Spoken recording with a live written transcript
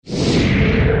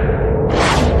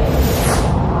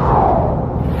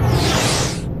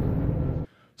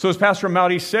So as Pastor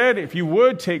Mowdy said, if you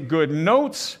would take good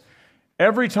notes,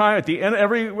 every time at the end,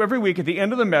 every week at the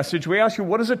end of the message, we ask you,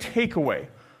 what is a takeaway?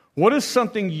 What is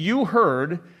something you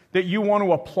heard that you want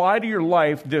to apply to your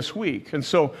life this week? And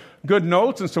so good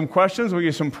notes and some questions, we'll give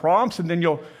you some prompts, and then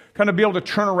you'll kind of be able to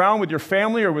turn around with your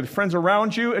family or with friends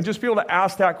around you and just be able to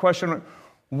ask that question,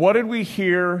 what did we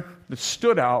hear that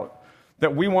stood out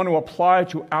that we want to apply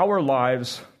to our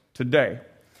lives today?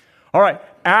 All right,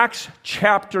 Acts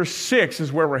chapter 6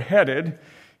 is where we're headed.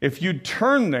 If you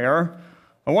turn there,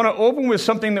 I want to open with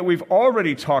something that we've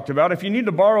already talked about. If you need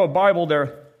to borrow a Bible,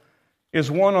 there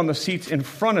is one on the seats in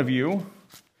front of you.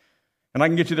 And I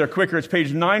can get you there quicker. It's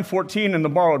page 914 in the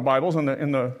borrowed Bibles, in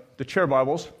the chair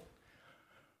Bibles.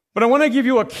 But I want to give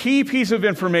you a key piece of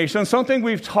information, something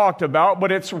we've talked about,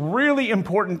 but it's really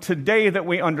important today that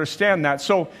we understand that.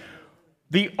 So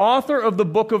the author of the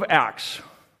book of Acts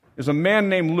is a man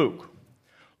named Luke.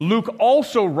 Luke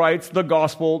also writes the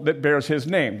gospel that bears his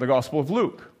name, the Gospel of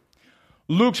Luke.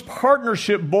 Luke's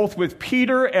partnership both with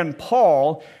Peter and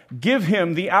Paul give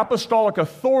him the apostolic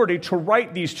authority to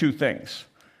write these two things.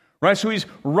 Right? So he's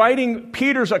writing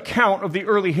Peter's account of the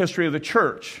early history of the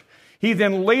church. He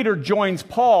then later joins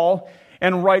Paul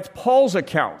and writes Paul's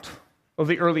account of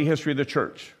the early history of the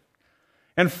church.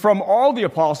 And from all the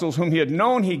apostles whom he had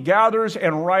known, he gathers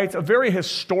and writes a very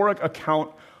historic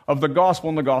account of the gospel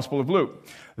in the Gospel of Luke.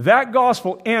 That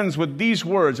gospel ends with these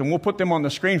words, and we'll put them on the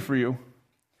screen for you.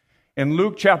 In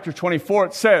Luke chapter 24,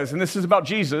 it says, and this is about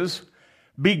Jesus,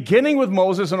 beginning with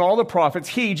Moses and all the prophets,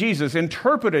 he, Jesus,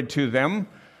 interpreted to them,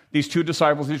 these two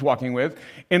disciples he's walking with,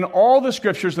 in all the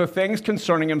scriptures the things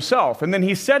concerning himself. And then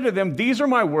he said to them, these are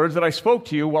my words that I spoke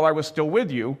to you while I was still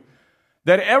with you,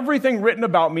 that everything written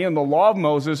about me in the law of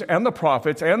Moses and the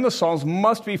prophets and the Psalms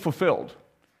must be fulfilled.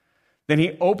 Then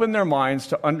he opened their minds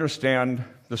to understand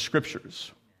the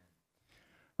scriptures.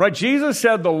 Right? Jesus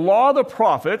said the law of the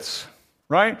prophets,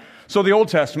 right? So the Old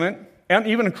Testament, and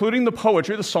even including the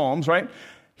poetry, the Psalms, right?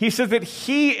 He says that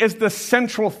he is the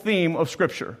central theme of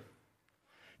Scripture.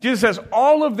 Jesus says,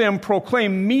 all of them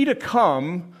proclaim me to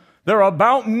come. They're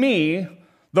about me.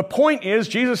 The point is,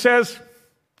 Jesus says,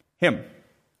 him,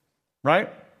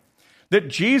 right? That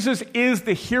Jesus is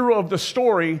the hero of the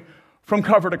story from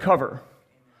cover to cover.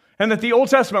 And that the Old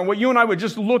Testament, what you and I would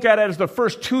just look at as the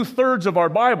first 2/3 of our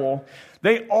Bible,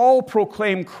 they all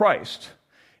proclaim Christ.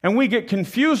 And we get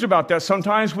confused about that.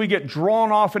 Sometimes we get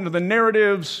drawn off into the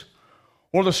narratives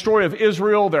or the story of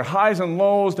Israel, their highs and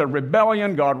lows, their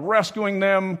rebellion, God rescuing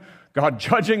them, God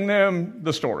judging them,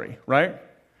 the story, right?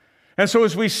 And so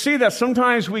as we see that,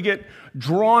 sometimes we get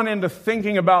drawn into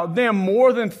thinking about them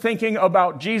more than thinking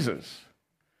about Jesus.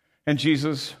 And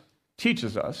Jesus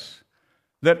teaches us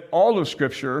that all of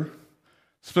Scripture,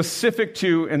 specific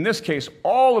to, in this case,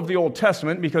 all of the Old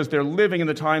Testament, because they're living in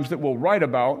the times that we'll write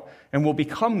about and will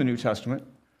become the New Testament,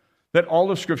 that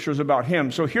all of Scripture is about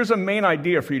him. So here's a main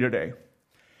idea for you today.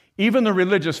 Even the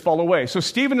religious fall away. So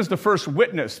Stephen is the first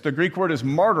witness. The Greek word is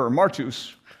martyr,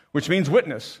 martus, which means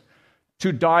witness,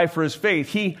 to die for his faith.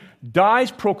 He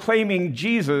dies proclaiming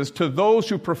Jesus to those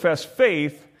who profess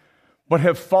faith, but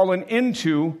have fallen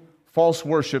into false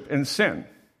worship and sin.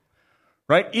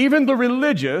 Right? Even the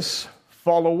religious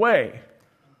fall away.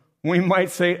 We might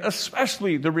say,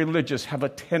 especially the religious have a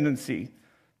tendency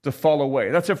to fall away.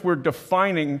 That's if we're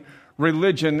defining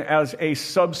religion as a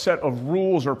subset of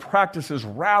rules or practices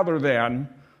rather than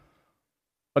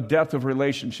a depth of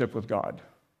relationship with God,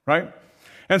 right?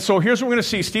 And so here's what we're going to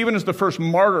see. Stephen is the first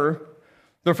martyr,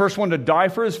 the first one to die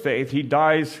for his faith. He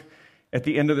dies at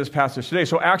the end of this passage today.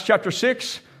 So Acts chapter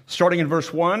 6, starting in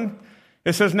verse 1,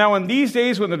 it says, now in these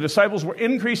days when the disciples were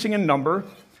increasing in number,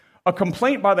 a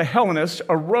complaint by the Hellenists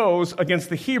arose against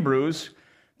the Hebrews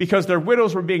because their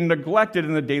widows were being neglected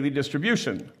in the daily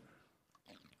distribution.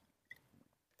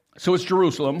 So it's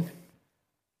Jerusalem.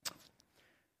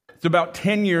 It's about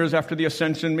 10 years after the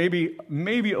ascension,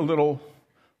 maybe a little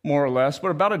more or less, but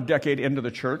about a decade into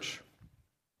the church.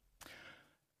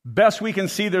 Best we can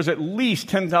see, there's at least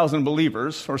 10,000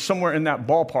 believers, or somewhere in that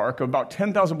ballpark, of about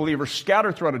 10,000 believers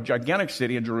scattered throughout a gigantic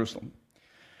city in Jerusalem.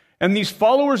 And these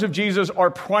followers of Jesus are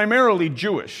primarily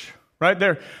Jewish, right?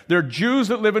 They're Jews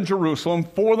that live in Jerusalem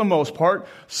for the most part.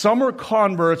 Some are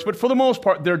converts, but for the most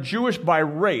part, they're Jewish by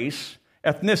race,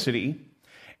 ethnicity,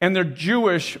 and they're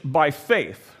Jewish by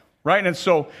faith, right? And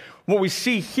so what we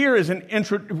see here is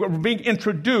we're being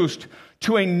introduced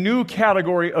to a new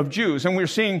category of Jews. And we're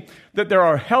seeing that there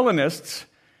are Hellenists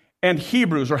and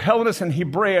Hebrews, or Hellenists and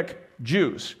Hebraic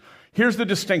Jews. Here's the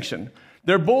distinction.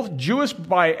 They're both Jewish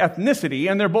by ethnicity,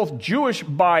 and they're both Jewish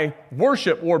by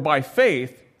worship or by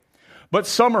faith, but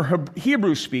some are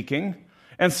Hebrew-speaking,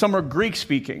 and some are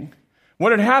Greek-speaking.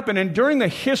 what had happened, and during the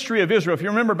history of Israel, if you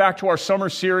remember back to our summer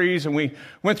series, and we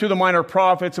went through the minor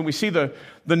prophets, and we see the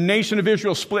nation of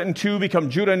Israel split in two, become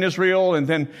Judah and Israel, and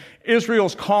then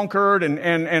Israel's conquered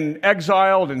and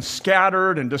exiled and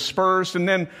scattered and dispersed, and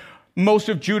then most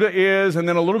of Judah is, and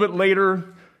then a little bit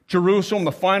later, Jerusalem,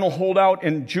 the final holdout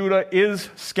in Judah, is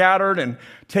scattered and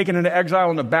taken into exile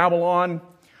into Babylon.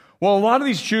 Well, a lot of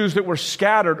these Jews that were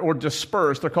scattered or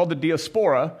dispersed, they're called the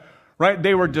diaspora, right?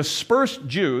 They were dispersed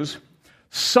Jews.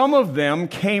 Some of them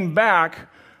came back,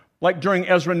 like during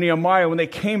Ezra and Nehemiah, when they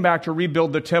came back to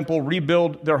rebuild the temple,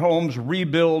 rebuild their homes,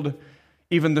 rebuild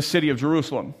even the city of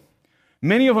Jerusalem.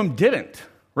 Many of them didn't,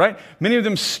 right? Many of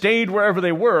them stayed wherever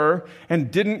they were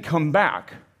and didn't come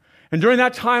back. And during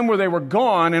that time where they were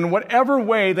gone, in whatever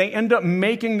way they end up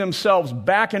making themselves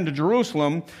back into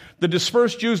Jerusalem, the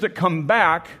dispersed Jews that come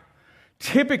back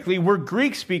typically were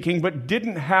Greek-speaking but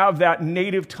didn't have that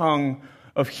native tongue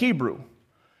of Hebrew.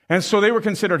 And so they were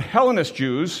considered Hellenist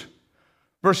Jews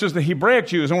versus the Hebraic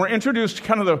Jews. And we're introduced to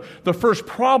kind of the first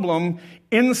problem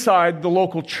inside the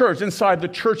local church, inside the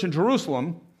church in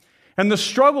Jerusalem. And the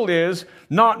struggle is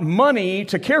not money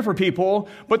to care for people,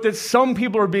 but that some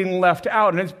people are being left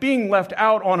out. And it's being left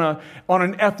out on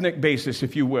an ethnic basis,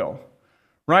 if you will.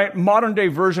 Right? Modern day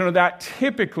version of that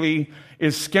typically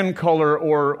is skin color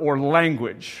or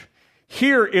language.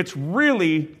 Here it's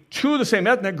really to the same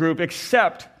ethnic group,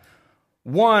 except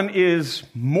one is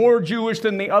more Jewish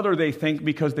than the other, they think,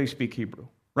 because they speak Hebrew,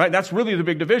 right? That's really the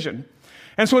big division.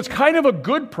 And so it's kind of a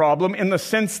good problem in the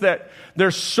sense that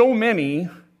there's so many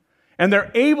and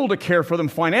they're able to care for them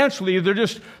financially.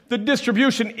 The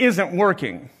distribution isn't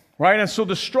working, right? And so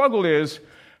the struggle is,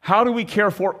 how do we care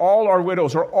for all our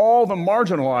widows or all the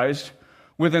marginalized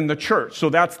within the church? So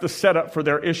that's the setup for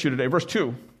their issue today. Verse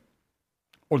 2,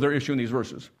 or their issue in these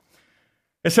verses.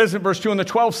 It says in verse 2, and the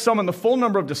 12 summoned the full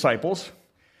number of disciples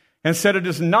and said, it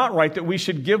is not right that we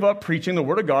should give up preaching the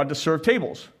word of God to serve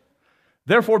tables.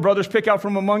 Therefore, brothers, pick out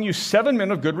from among you 7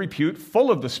 men of good repute, full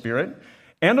of the Spirit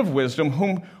and of wisdom,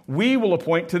 whom we will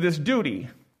appoint to this duty.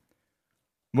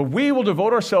 But we will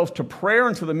devote ourselves to prayer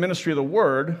and to the ministry of the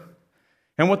word.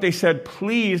 And what they said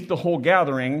pleased the whole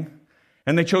gathering.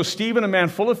 And they chose Stephen, a man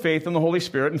full of faith in the Holy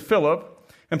Spirit, and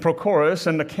Philip, and Prochorus,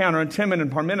 and Nicanor, and Timon,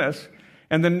 and Parmenas,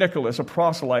 and then Nicholas, a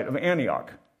proselyte of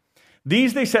Antioch.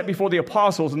 These they set before the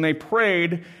apostles, and they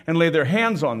prayed and laid their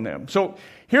hands on them. So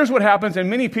here's what happens, and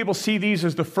many people see these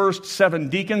as the first 7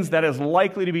 deacons. That is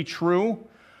likely to be true.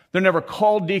 They're never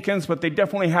called deacons, but they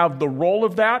definitely have the role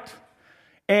of that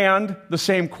and the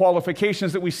same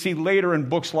qualifications that we see later in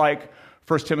books like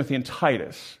 1 Timothy and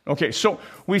Titus. Okay, so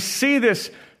we see this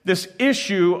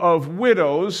issue of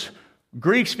widows,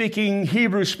 Greek-speaking,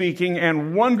 Hebrew-speaking,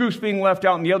 and one group's being left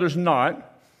out and the other's not.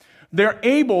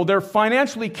 They're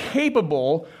financially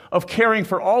capable of caring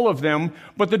for all of them,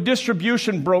 but the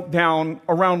distribution broke down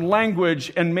around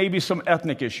language and maybe some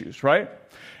ethnic issues, right?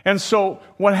 And so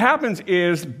what happens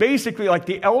is basically like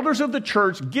the elders of the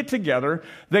church get together,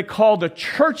 they call the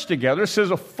church together. It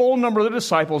says a full number of the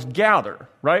disciples gather,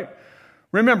 right?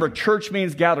 Remember, church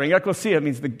means gathering. Ecclesia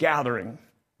means the gathering.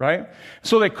 Right?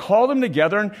 So they call them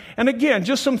together. And again,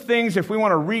 just some things if we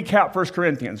want to recap 1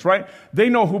 Corinthians, right? They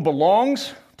know who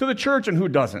belongs to the church and who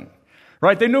doesn't.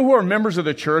 Right? They know who are members of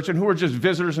the church and who are just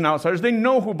visitors and outsiders. They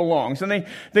know who belongs. And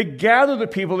they gather the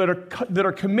people that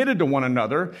are committed to one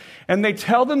another. And they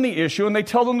tell them the issue and they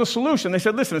tell them the solution. They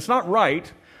said, listen, it's not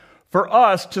right for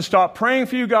us to stop praying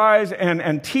for you guys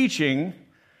and teaching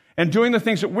and doing the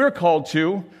things that we're called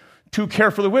to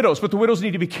care for the widows. But the widows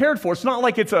need to be cared for. It's not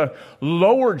like it's a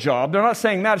lower job. They're not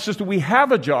saying that. It's just that we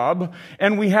have a job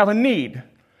and we have a need.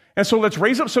 And so let's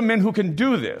raise up some men who can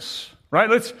do this, right?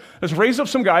 Let's raise up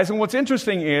some guys. And what's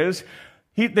interesting is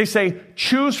they say,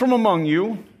 choose from among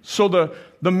you. So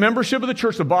the membership of the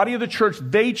church, the body of the church,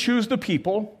 they choose the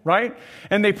people, right?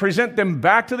 And they present them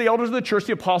back to the elders of the church,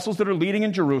 the apostles that are leading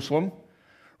in Jerusalem,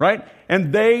 right?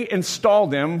 And they install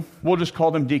them. We'll just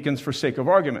call them deacons for sake of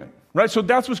argument. Right? So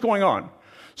that's what's going on.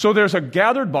 So there's a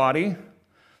gathered body,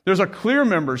 there's a clear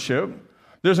membership,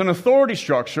 there's an authority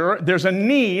structure, there's a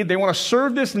need, they want to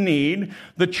serve this need.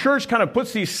 The church kind of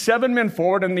puts these 7 men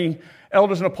forward, and the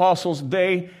elders and apostles,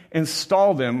 they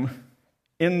install them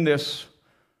in this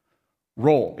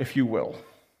role, if you will.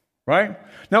 Right?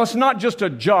 Now, it's not just a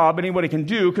job anybody can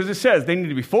do, because it says they need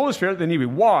to be full of the Spirit, they need to be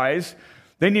wise,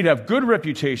 they need to have good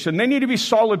reputation, they need to be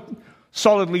solid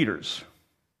leaders.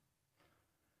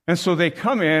 And so they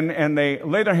come in and they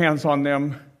lay their hands on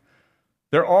them.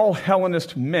 They're all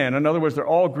Hellenist men. In other words, they're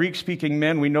all Greek-speaking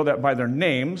men. We know that by their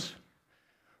names,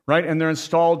 right? And they're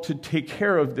installed to take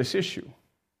care of this issue.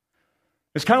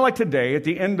 It's kind of like today, at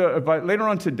the end of, later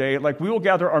on today, like we will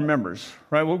gather our members,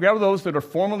 right? We'll gather those that are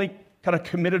formally kind of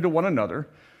committed to one another.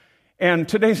 And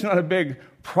today's not a big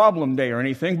problem day or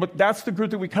anything, but that's the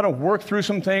group that we kind of work through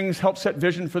some things, help set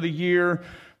vision for the year,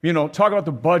 talk about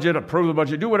the budget, approve the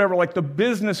budget, do whatever, like the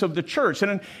business of the church.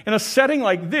 And in a setting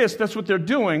like this, that's what they're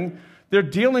doing. They're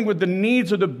dealing with the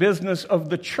needs of the business of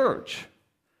the church,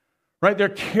 right? They're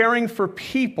caring for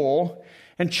people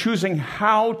and choosing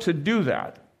how to do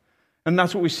that. And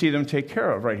that's what we see them take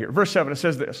care of right here. Verse 7, it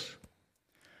says this.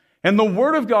 And the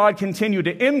word of God continued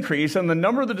to increase, and the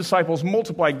number of the disciples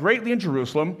multiplied greatly in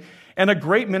Jerusalem, and a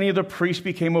great many of the priests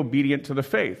became obedient to the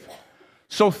faith.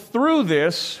 So through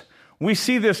this, we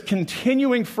see this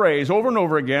continuing phrase over and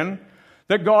over again,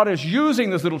 that God is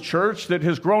using this little church that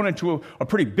has grown into a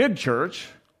pretty big church,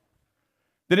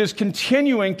 that is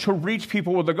continuing to reach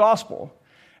people with the gospel.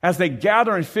 As they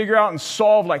gather and figure out and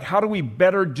solve, like, how do we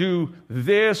better do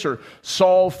this or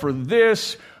solve for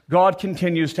this, God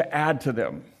continues to add to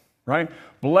them, right?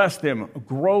 Bless them,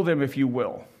 grow them, if you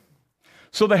will.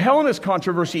 So the Hellenist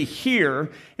controversy here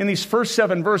in these first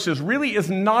 7 verses really is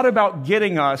not about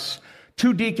getting us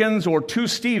to deacons or to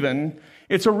Stephen.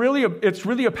 It's really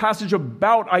a passage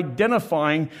about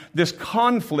identifying this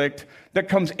conflict that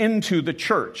comes into the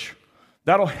church.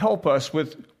 That'll help us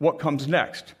with what comes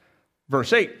next.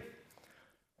 Verse 8,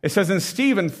 it says, And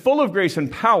Stephen, full of grace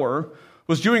and power,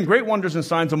 was doing great wonders and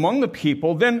signs among the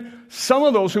people. Then some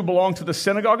of those who belonged to the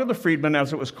synagogue of the freedmen,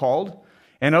 as it was called,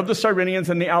 and of the Cyrenians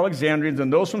and the Alexandrians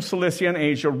and those from Cilicia and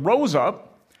Asia, rose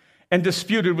up and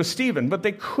disputed with Stephen. But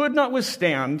they could not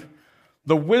withstand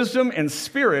the wisdom and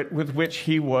spirit with which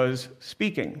he was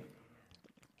speaking.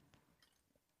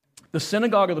 The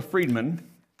synagogue of the freedmen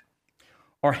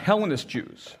are Hellenist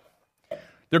Jews.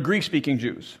 They're Greek-speaking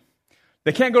Jews.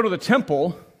 They can't go to the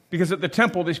temple because at the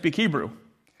temple they speak Hebrew.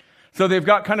 So they've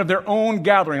got kind of their own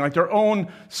gathering, like their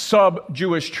own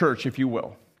sub-Jewish church, if you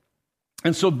will.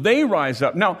 And so they rise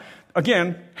up. Now,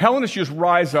 again, Hellenist Jews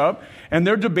rise up, and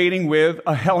they're debating with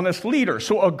a Hellenist leader.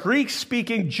 So a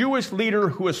Greek-speaking Jewish leader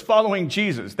who is following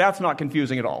Jesus. That's not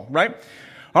confusing at all, right?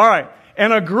 All right.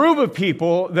 And a group of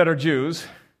people that are Jews,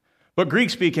 but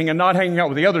Greek-speaking and not hanging out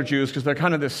with the other Jews because they're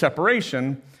kind of this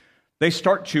separation, they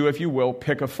start to, if you will,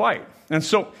 pick a fight. And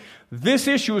so this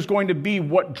issue is going to be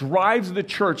what drives the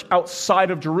church outside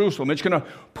of Jerusalem. It's going to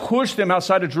push them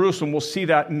outside of Jerusalem. We'll see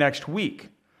that next week.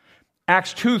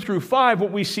 Acts 2 through 5,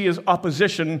 what we see is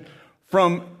opposition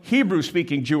from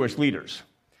Hebrew-speaking Jewish leaders.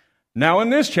 Now in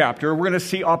this chapter, we're going to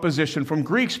see opposition from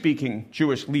Greek-speaking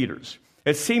Jewish leaders.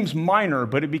 It seems minor,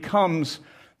 but it becomes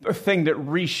the thing that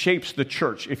reshapes the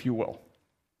church, if you will.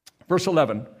 Verse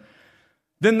 11,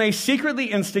 Then they secretly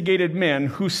instigated men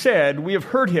who said, We have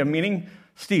heard him, meaning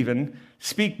Stephen,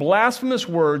 speak blasphemous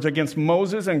words against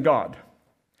Moses and God.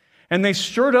 And they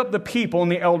stirred up the people and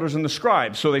the elders and the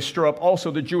scribes. So they stir up also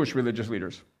the Jewish religious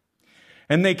leaders.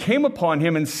 And they came upon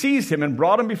him and seized him and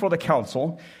brought him before the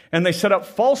council. And they set up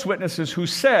false witnesses who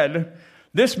said,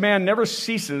 This man never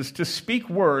ceases to speak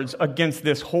words against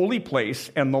this holy place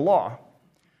and the law.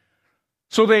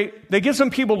 So they get some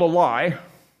people to lie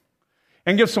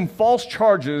and give some false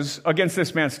charges against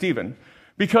this man Stephen.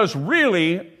 Because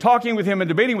really, talking with him and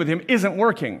debating with him isn't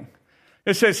working.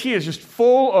 It says he is just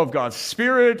full of God's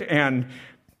Spirit and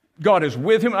God is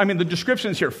with him. I mean, the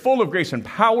descriptions here, full of grace and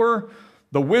power,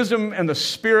 the wisdom and the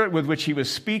Spirit with which he was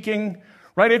speaking,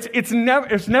 right? It's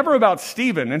never about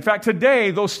Stephen. In fact,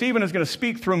 today, though Stephen is going to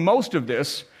speak through most of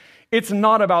this, it's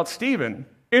not about Stephen.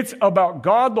 It's about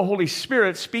God, the Holy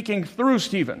Spirit, speaking through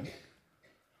Stephen.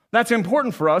 That's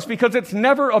important for us because it's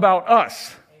never about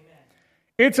us.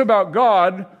 It's about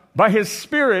God, by his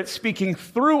Spirit, speaking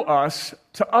through us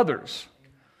to others.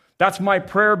 That's my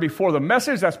prayer before the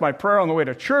message. That's my prayer on the way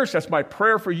to church. That's my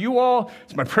prayer for you all.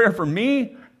 It's my prayer for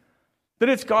me, that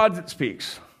it's God that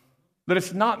speaks, that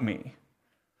it's not me,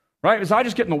 right? Because I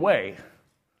just get in the way.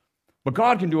 But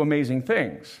God can do amazing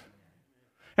things.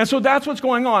 And so that's what's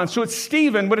going on. So it's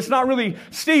Stephen, but it's not really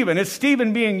Stephen. It's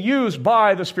Stephen being used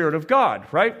by the Spirit of God,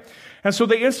 right? And so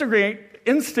they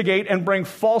instigate and bring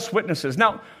false witnesses.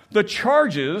 Now, the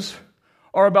charges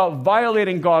are about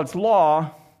violating God's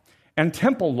law and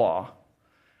temple law.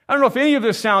 I don't know if any of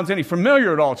this sounds any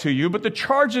familiar at all to you, but the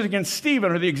charges against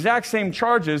Stephen are the exact same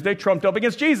charges they trumped up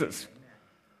against Jesus.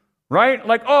 Right?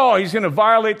 Like, he's going to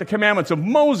violate the commandments of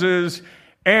Moses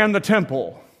and the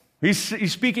temple.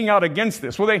 He's speaking out against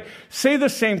this. Well, they say the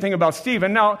same thing about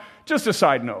Stephen. Now, just a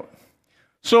side note.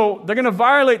 So they're going to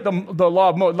violate the law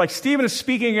of Moses. Like Stephen is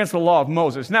speaking against the law of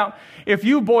Moses. Now, if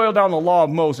you boil down the law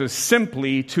of Moses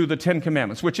simply to the 10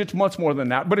 Commandments, which it's much more than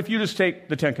that, but if you just take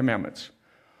the 10 Commandments,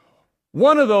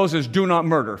 one of those is do not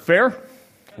murder. Fair?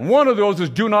 One of those is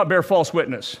do not bear false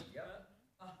witness.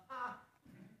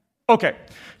 Okay,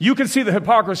 you can see the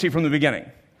hypocrisy from the beginning.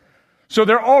 So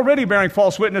they're already bearing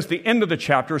false witness. The end of the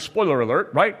chapter, spoiler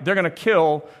alert, right? They're going to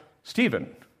kill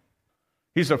Stephen.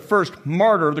 He's the first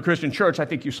martyr of the Christian church. I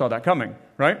think you saw that coming,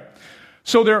 right?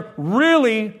 So they're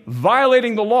really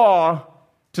violating the law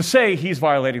to say he's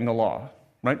violating the law,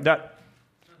 right?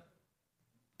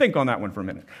 Think on that one for a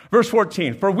minute. Verse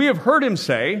 14, for we have heard him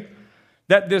say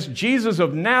that this Jesus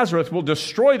of Nazareth will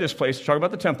destroy this place, talking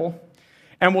about the temple,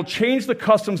 and will change the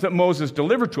customs that Moses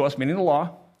delivered to us, meaning the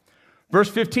law. Verse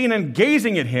 15, and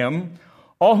gazing at him,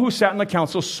 all who sat in the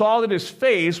council saw that his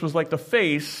face was like the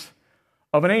face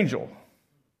of an angel.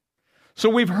 So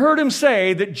we've heard him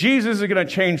say that Jesus is going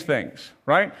to change things,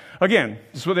 right? Again,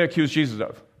 this is what they accuse Jesus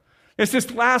of. It's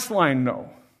this last line, no.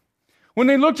 When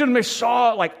they looked at him, they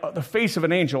saw like the face of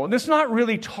an angel. And it's not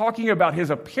really talking about his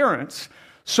appearance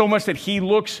so much that he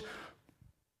looks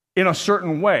in a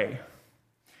certain way.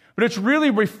 But it's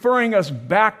really referring us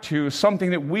back to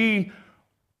something that we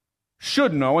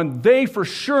should know, and they for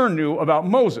sure knew about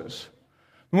Moses.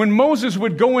 When Moses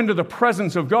would go into the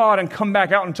presence of God and come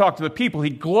back out and talk to the people, he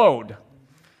glowed.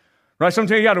 Right?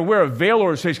 Sometimes you got to wear a veil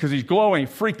over his face because he's glowing,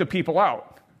 freak the people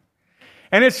out.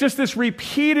 And it's just this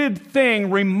repeated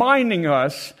thing reminding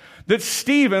us that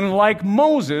Stephen, like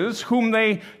Moses, whom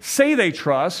they say they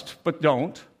trust, but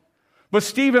don't, but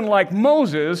Stephen, like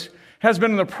Moses, has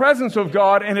been in the presence of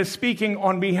God and is speaking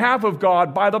on behalf of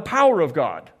God by the power of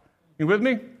God. You with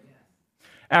me?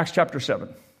 Acts chapter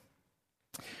 7.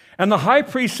 And the high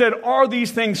priest said, are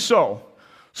these things so?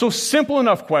 So simple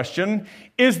enough question,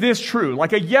 is this true?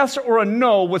 Like a yes or a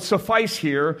no would suffice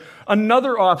here.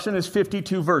 Another option is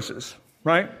 52 verses,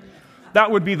 right?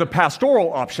 That would be the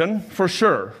pastoral option for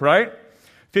sure, right?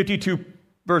 52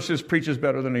 verses preaches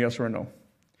better than a yes or a no.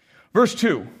 Verse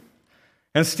 2,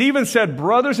 and Stephen said,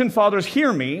 brothers and fathers,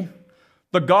 hear me.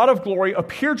 The God of glory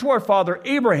appeared to our father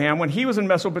Abraham when he was in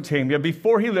Mesopotamia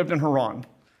before he lived in Haran.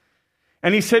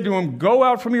 And he said to him, go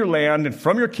out from your land and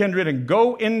from your kindred and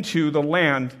go into the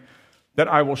land that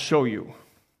I will show you.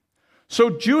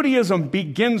 So Judaism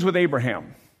begins with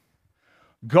Abraham.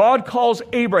 God calls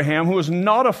Abraham, who is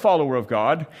not a follower of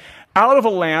God, out of a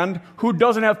land who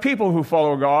doesn't have people who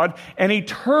follow God, and he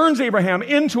turns Abraham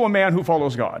into a man who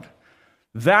follows God.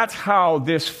 That's how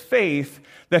this faith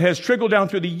that has trickled down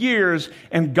through the years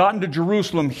and gotten to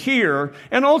Jerusalem here,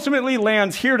 and ultimately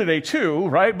lands here today too,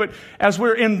 right? But as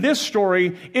we're in this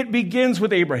story, it begins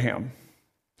with Abraham.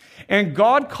 And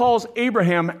God calls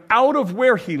Abraham out of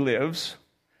where he lives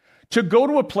to go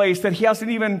to a place that he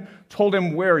hasn't even told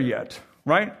him where yet,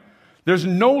 right? There's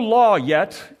no law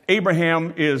yet.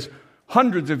 Abraham is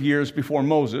hundreds of years before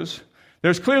Moses.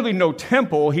 There's clearly no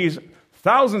temple. He's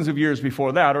thousands of years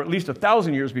before that, or at least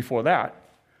 1,000 years before that.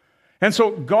 And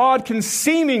so God can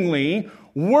seemingly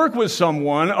work with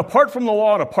someone apart from the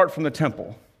law and apart from the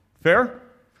temple. Fair?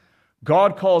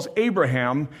 God calls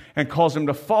Abraham and calls him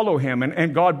to follow him.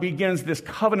 And God begins this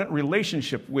covenant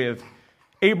relationship with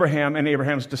Abraham and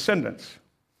Abraham's descendants.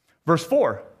 Verse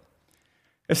 4.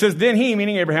 It says, then he,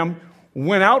 meaning Abraham,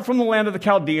 went out from the land of the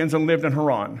Chaldeans and lived in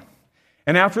Haran.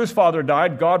 And after his father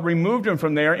died, God removed him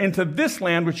from there into this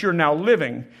land which you're now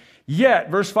living. Yet,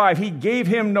 verse 5, he gave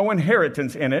him no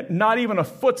inheritance in it, not even a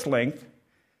foot's length,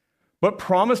 but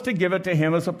promised to give it to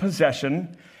him as a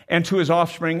possession and to his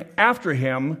offspring after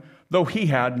him, though he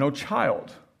had no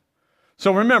child.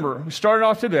 So remember, we started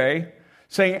off today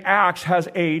saying Acts has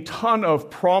a ton of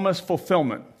promise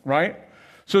fulfillment, right?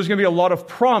 So there's going to be a lot of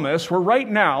promise. We're right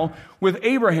now with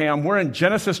Abraham, we're in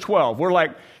Genesis 12. We're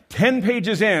like 10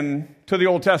 pages in to the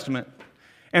Old Testament.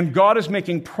 And God is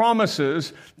making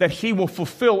promises that he will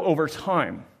fulfill over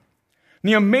time. And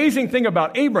the amazing thing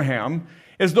about Abraham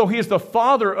is though he is the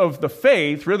father of the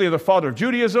faith, really the father of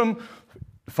Judaism,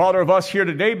 the father of us here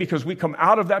today because we come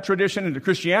out of that tradition into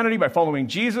Christianity by following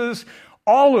Jesus,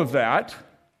 all of that,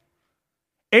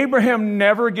 Abraham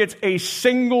never gets a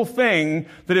single thing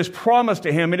that is promised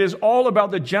to him. It is all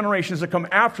about the generations that come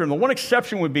after him. The one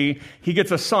exception would be he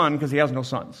gets a son because he has no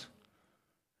sons.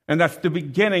 And that's the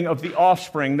beginning of the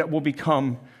offspring that will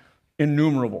become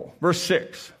innumerable. Verse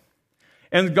 6.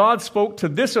 And God spoke to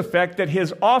this effect that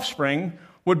his offspring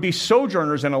would be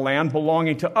sojourners in a land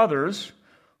belonging to others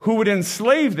who would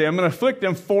enslave them and afflict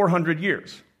them 400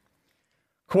 years.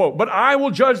 Quote, but I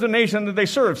will judge the nation that they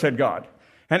serve, said God.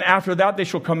 And after that they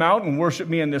shall come out and worship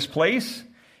me in this place.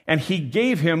 And he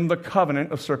gave him the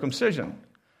covenant of circumcision.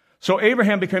 So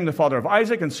Abraham became the father of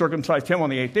Isaac and circumcised him on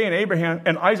the 8th day.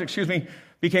 And Isaac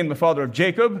became the father of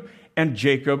Jacob, and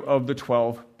Jacob of the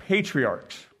 12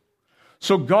 patriarchs.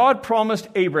 So God promised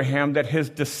Abraham that his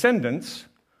descendants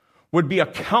would be a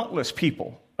countless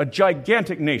people, a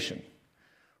gigantic nation,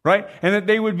 right? And that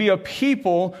they would be a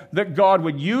people that God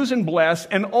would use and bless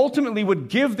and ultimately would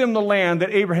give them the land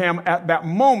that Abraham at that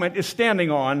moment is standing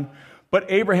on, but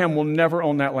Abraham will never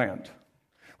own that land,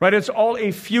 right? It's all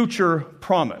a future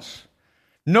promise.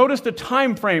 Notice the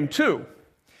time frame too.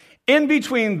 In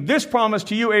between this promise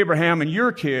to you, Abraham, and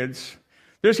your kids,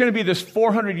 there's going to be this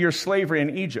 400-year slavery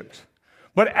in Egypt.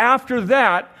 But after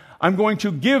that, I'm going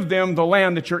to give them the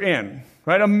land that you're in,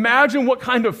 right? Imagine what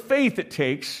kind of faith it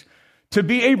takes to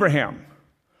be Abraham.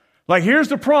 Like, here's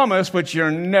the promise, but you're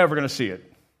never going to see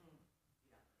it.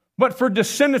 But for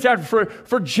descendants after,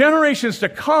 for generations to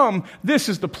come, this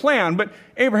is the plan. But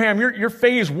Abraham, you're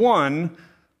phase one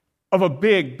of a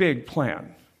big, big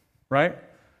plan, right?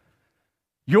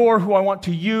 You're who I want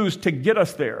to use to get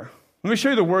us there. Let me show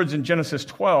you the words in Genesis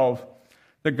 12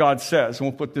 that God says, and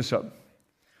we'll put this up.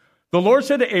 The Lord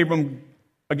said to Abram,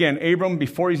 again, Abram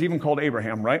before he's even called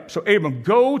Abraham, right? So Abram,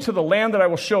 go to the land that I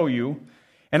will show you,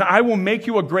 and I will make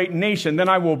you a great nation. Then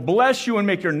I will bless you and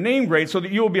make your name great so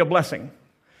that you will be a blessing.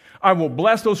 I will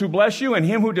bless those who bless you, and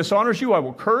him who dishonors you I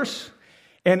will curse.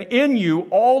 And in you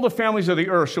all the families of the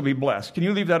earth shall be blessed. Can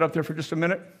you leave that up there for just a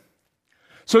minute?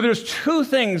 So there's two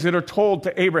things that are told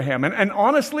to Abraham. And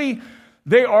honestly,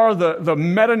 they are the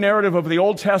meta-narrative of the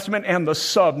Old Testament and the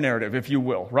sub-narrative, if you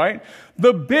will, right?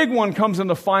 The big one comes in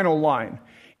the final line.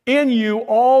 In you,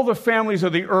 all the families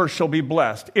of the earth shall be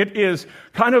blessed. It is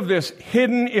kind of this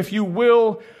hidden, if you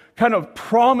will, kind of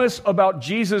promise about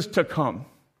Jesus to come.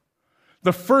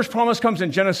 The first promise comes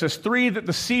in Genesis 3 that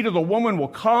the seed of the woman will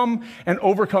come and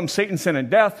overcome Satan, sin,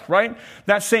 and death, right?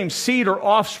 That same seed or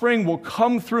offspring will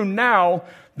come through now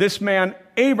this man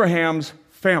Abraham's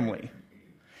family.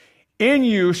 In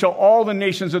you shall all the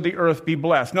nations of the earth be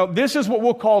blessed. Now, this is what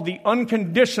we'll call the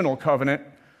unconditional covenant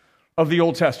of the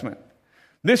Old Testament.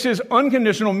 This is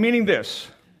unconditional, meaning this.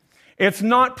 It's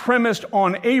not premised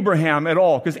on Abraham at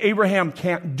all, because Abraham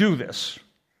can't do this,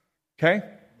 okay?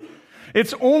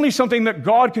 It's only something that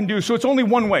God can do, so it's only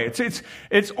one way.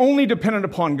 It's only dependent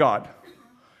upon God.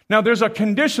 Now, there's a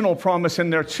conditional promise in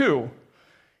there, too,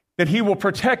 that he will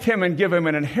protect him and give him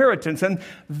an inheritance, and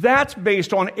that's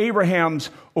based on Abraham's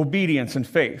obedience and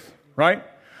faith, right?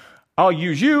 I'll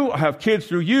use you, I'll have kids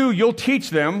through you, you'll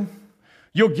teach them,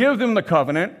 you'll give them the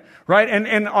covenant, right?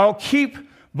 And I'll keep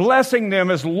blessing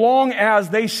them as long as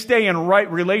they stay in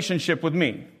right relationship with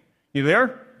me. You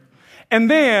there? And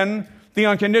then the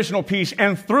unconditional piece,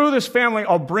 and through this family,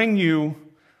 I'll bring you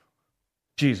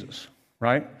Jesus,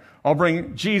 right? I'll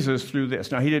bring Jesus through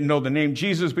this. Now, he didn't know the name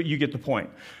Jesus, but you get the point.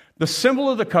 The symbol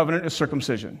of the covenant is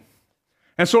circumcision.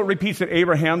 And so it repeats that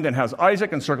Abraham then has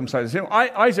Isaac and circumcises him.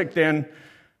 Isaac then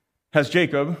has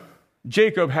Jacob.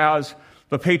 Jacob has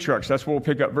the patriarchs. That's where we'll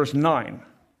pick up verse 9.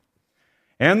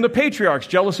 And the patriarchs,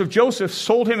 jealous of Joseph,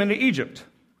 sold him into Egypt.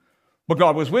 But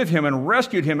God was with him and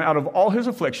rescued him out of all his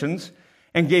afflictions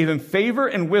and gave him favor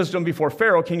and wisdom before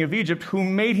Pharaoh, king of Egypt, who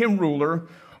made him ruler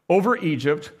over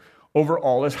Egypt, over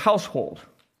all his household.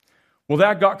 Well,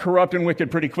 that got corrupt and wicked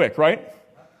pretty quick, right?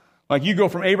 Like, you go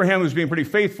from Abraham, who's being pretty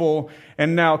faithful,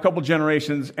 and now a couple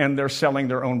generations, and they're selling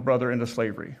their own brother into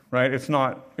slavery, right?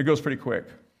 It goes pretty quick.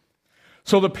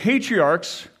 So the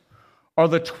patriarchs are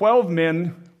the 12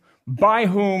 men by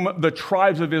whom the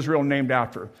tribes of Israel named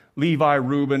after. Levi,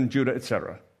 Reuben, Judah,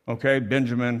 etc. Okay,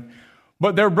 Benjamin.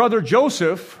 But their brother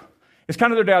Joseph is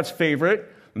kind of their dad's favorite.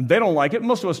 They don't like it.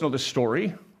 Most of us know this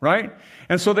story, right?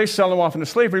 And so they sell him off into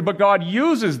slavery. But God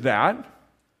uses that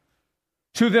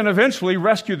to then eventually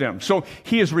rescue them. So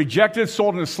he is rejected,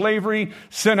 sold into slavery,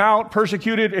 sent out,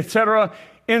 persecuted, etc.,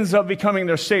 ends up becoming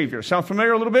their savior. Sound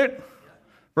familiar a little bit?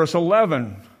 Verse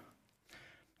 11.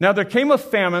 Now there came a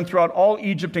famine throughout all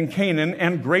Egypt and Canaan,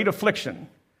 and great affliction.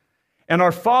 And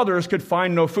our fathers could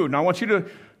find no food. Now I want you to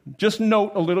just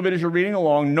note a little bit as you're reading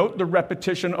along, note the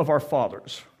repetition of our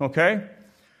fathers, okay?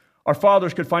 Our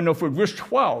fathers could find no food. Verse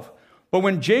 12, but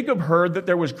when Jacob heard that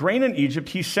there was grain in Egypt,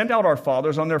 he sent out our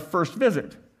fathers on their first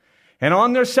visit. And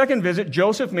on their second visit,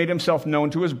 Joseph made himself known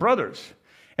to his brothers.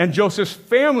 And Joseph's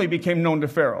family became known to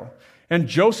Pharaoh. And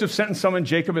Joseph sent and summoned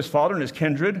Jacob, his father, and his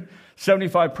kindred,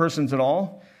 75 persons in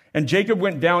all. And Jacob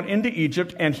went down into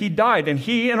Egypt, and he died, and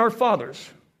he and our fathers.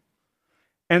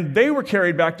 And they were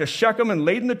carried back to Shechem and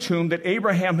laid in the tomb that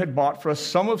Abraham had bought for a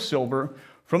sum of silver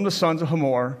from the sons of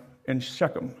Hamor in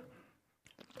Shechem.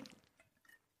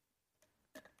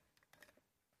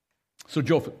 So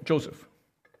Joseph,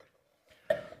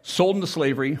 sold into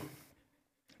slavery,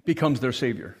 becomes their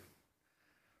savior.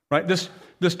 Right? This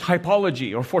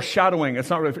typology or foreshadowing,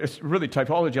 it's really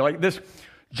typology. Like this,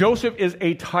 Joseph is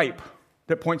a type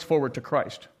that points forward to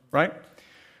Christ, right?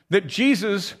 That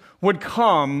Jesus would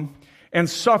come and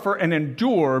suffer and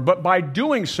endure, but by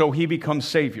doing so, he becomes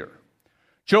Savior.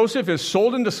 Joseph is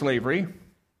sold into slavery,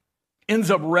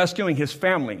 ends up rescuing his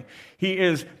family. He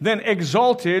is then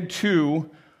exalted to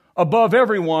above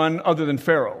everyone other than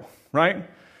Pharaoh, right?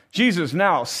 Jesus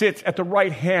now sits at the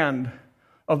right hand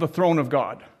of the throne of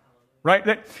God, right?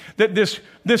 That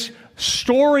this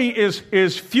story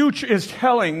is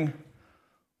telling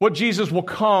what Jesus will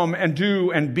come and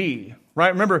do and be, right?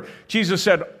 Remember, Jesus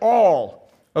said all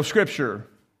of Scripture,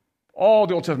 all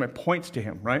the Old Testament points to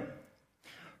him, right?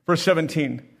 Verse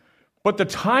 17, but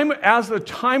as the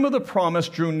time of the promise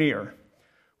drew near,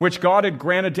 which God had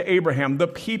granted to Abraham, the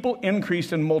people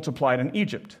increased and multiplied in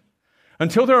Egypt,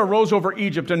 until there arose over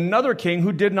Egypt another king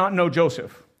who did not know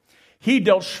Joseph. He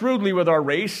dealt shrewdly with our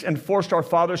race and forced our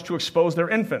fathers to expose their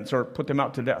infants or put them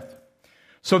out to death,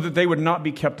 so that they would not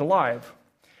be kept alive.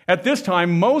 At this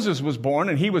time, Moses was born,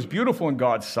 and he was beautiful in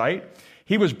God's sight.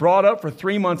 He was brought up for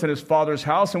 3 months in his father's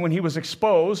house, and when he was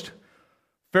exposed,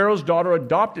 Pharaoh's daughter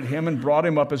adopted him and brought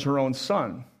him up as her own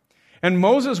son. And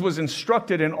Moses was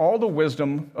instructed in all the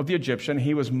wisdom of the Egyptian.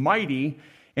 He was mighty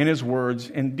in his words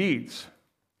and deeds.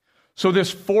 So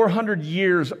this 400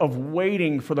 years of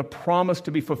waiting for the promise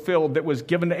to be fulfilled that was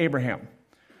given to Abraham,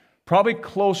 probably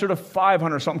closer to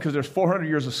 500 or something, because there's 400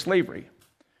 years of slavery,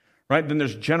 right? Then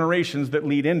there's generations that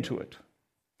lead into it.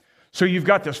 So you've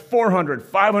got this 400,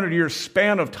 500 year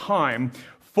span of time,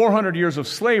 400 years of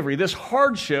slavery, this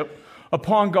hardship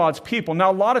upon God's people.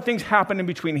 Now, a lot of things happen in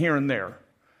between here and there,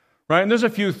 right? And there's a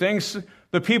few things.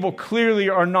 The people clearly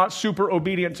are not super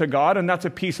obedient to God, and that's a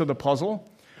piece of the puzzle.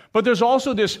 But there's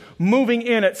also this moving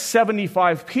in at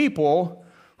 75 people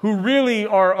who really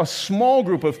are a small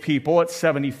group of people at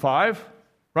 75,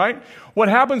 right? What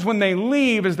happens when they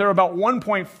leave is they're about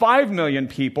 1.5 million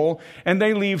people, and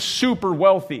they leave super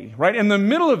wealthy, right? In the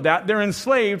middle of that, they're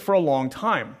enslaved for a long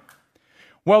time.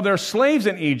 Well, they're slaves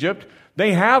in Egypt.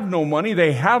 They have no money,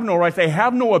 they have no rights, they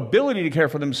have no ability to care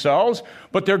for themselves,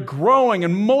 but they're growing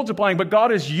and multiplying, but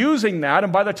God is using that,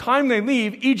 and by the time they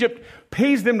leave, Egypt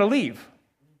pays them to leave.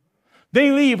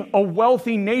 They leave a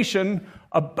wealthy nation,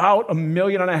 about 1.5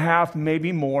 million,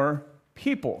 maybe more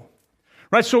people.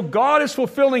 Right? So God is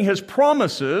fulfilling his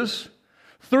promises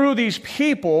through these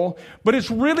people, but it's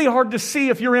really hard to see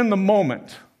if you're in the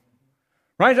moment.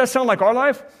 Right? Does that sound like our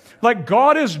life? Like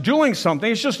God is doing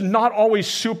something, it's just not always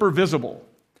super visible.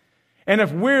 And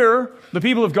if we're the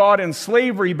people of God in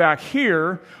slavery back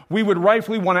here, we would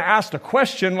rightfully want to ask the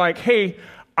question like, hey,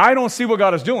 I don't see what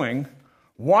God is doing.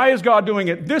 Why is God doing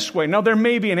it this way? Now, there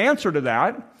may be an answer to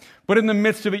that, but in the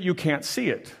midst of it, you can't see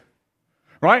it.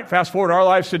 Right? Fast forward our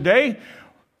lives today,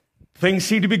 things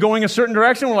seem to be going a certain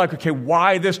direction. We're like, okay,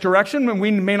 why this direction? And we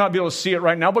may not be able to see it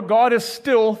right now, but God is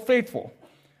still faithful.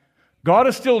 God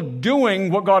is still doing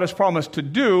what God has promised to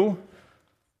do.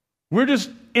 We're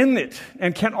just in it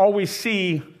and can't always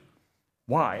see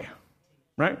why,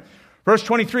 right? Verse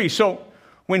 23, so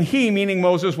when he, meaning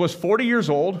Moses, was 40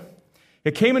 years old,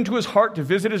 it came into his heart to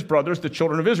visit his brothers, the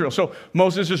children of Israel. So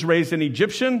Moses is raised an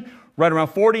Egyptian. Right around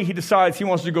 40, he decides he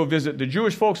wants to go visit the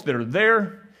Jewish folks that are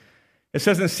there. It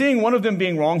says, and seeing one of them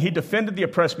being wrong, he defended the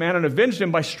oppressed man and avenged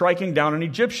him by striking down an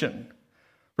Egyptian.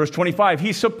 Verse 25,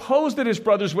 he supposed that his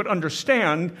brothers would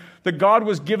understand that God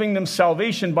was giving them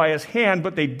salvation by his hand,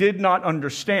 but they did not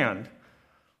understand.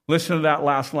 Listen to that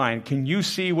last line. Can you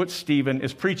see what Stephen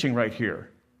is preaching right here?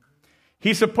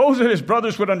 He supposed that his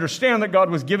brothers would understand that God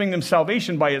was giving them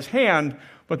salvation by his hand,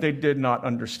 but they did not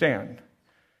understand.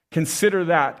 Consider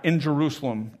that in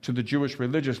Jerusalem to the Jewish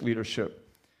religious leadership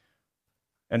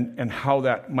and how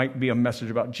that might be a message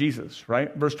about Jesus,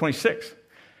 right? Verse 26.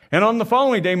 And on the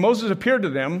following day, Moses appeared to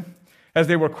them as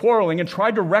they were quarreling and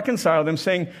tried to reconcile them,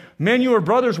 saying, men, you are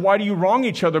brothers, why do you wrong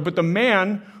each other? But the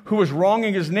man who was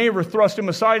wronging his neighbor thrust him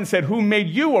aside and said, who made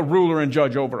you a ruler and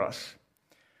judge over us?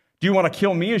 Do you want to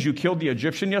kill me as you killed the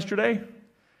Egyptian yesterday?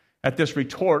 At this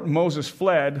retort, Moses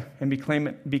fled and became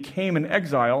an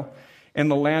exile in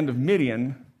the land of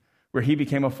Midian, where he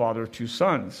became a father of 2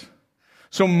 sons.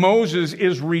 So Moses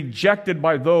is rejected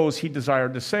by those he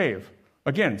desired to save.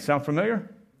 Again, sound familiar?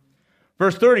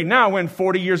 Verse 30, now when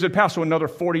 40 years had passed, so another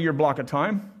 40-year block of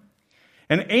time,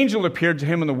 an angel appeared to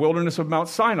him in the wilderness of Mount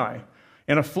Sinai,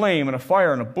 in a flame and a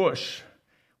fire and a bush.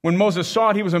 When Moses saw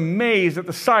it, he was amazed at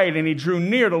the sight, and he drew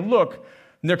near to look.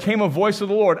 And there came a voice of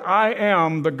the Lord, I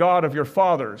am the God of your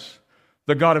fathers,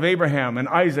 the God of Abraham and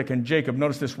Isaac and Jacob.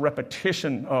 Notice this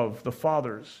repetition of the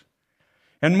fathers.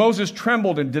 And Moses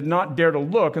trembled and did not dare to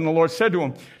look. And the Lord said to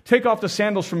him, take off the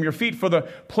sandals from your feet, for the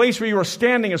place where you are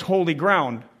standing is holy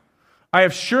ground. I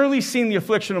have surely seen the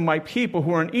affliction of my people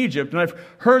who are in Egypt, and I've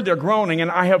heard their groaning,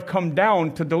 and I have come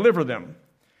down to deliver them.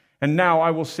 and now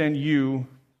I will send you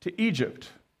to Egypt.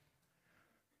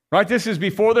 Right? This is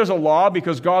before there's a law,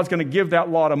 because God's going to give that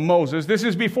law to Moses. This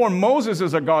is before Moses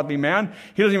is a godly man.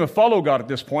 He doesn't even follow God at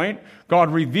this point.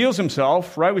 God reveals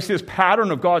himself, right? We see this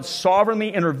pattern of God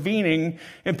sovereignly intervening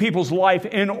in people's life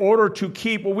in order to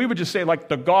keep, what we would just say like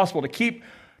the gospel, to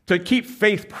keep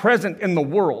faith present in the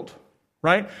world,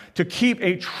 right? To keep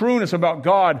a trueness about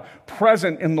God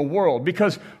present in the world.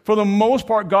 Because for the most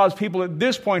part, God's people at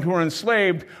this point who are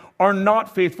enslaved are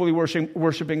not faithfully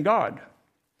worshiping God.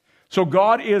 So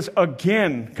God is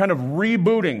again kind of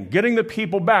rebooting, getting the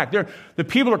people back. The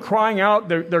people are crying out.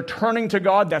 They're turning to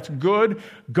God. That's good.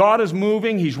 God is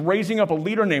moving. He's raising up a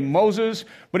leader named Moses.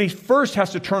 But he first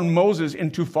has to turn Moses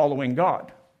into following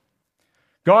God.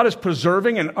 God is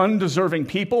preserving an undeserving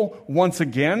people once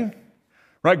again.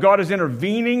 Right? God is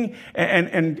intervening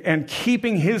and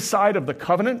keeping his side of the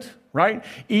covenant. Right?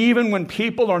 Even when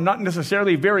people are not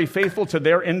necessarily very faithful to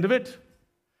their end of it.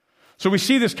 So we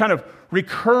see this kind of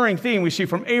recurring theme we see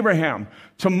from Abraham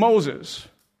to Moses.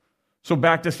 So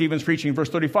back to Stephen's preaching, verse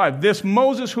 35. This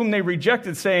Moses whom they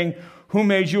rejected, saying, who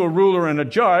made you a ruler and a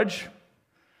judge?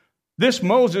 This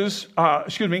man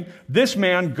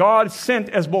God sent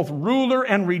as both ruler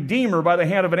and redeemer by the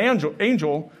hand of an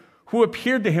angel who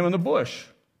appeared to him in the bush.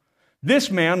 This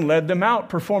man led them out,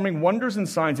 performing wonders and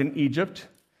signs in Egypt,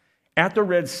 at the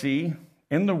Red Sea,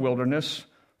 in the wilderness,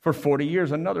 for 40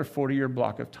 years, another 40-year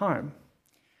block of time.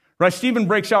 Right? Stephen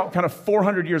breaks out kind of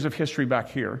 400 years of history back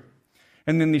here,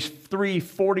 and then these 3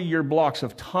 40-year blocks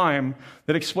of time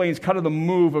that explains kind of the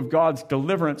move of God's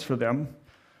deliverance for them.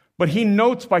 But he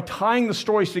notes by tying the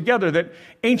stories together that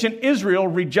ancient Israel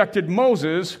rejected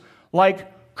Moses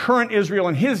like current Israel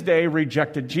in his day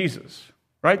rejected Jesus.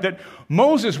 Right? That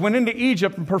Moses went into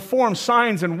Egypt and performed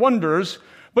signs and wonders,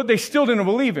 but they still didn't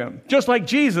believe him. Just like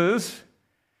Jesus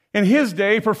in his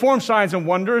day performed signs and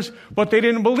wonders, but they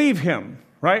didn't believe him,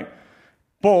 right?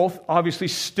 Both obviously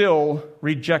still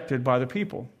rejected by the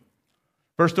people.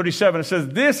 Verse 37, it says,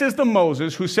 this is the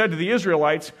Moses who said to the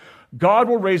Israelites, God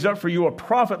will raise up for you a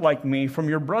prophet like me from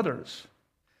your brothers.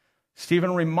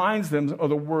 Stephen reminds them of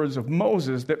the words of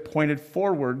Moses that pointed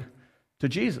forward to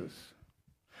Jesus.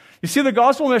 You see, the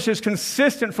gospel message is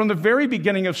consistent from the very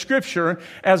beginning of Scripture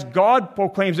as God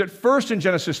proclaims it first in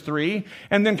Genesis 3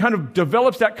 and then kind of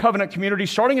develops that covenant community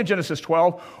starting in Genesis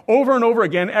 12 over and over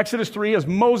again. Exodus 3 as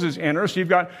Moses enters. So you've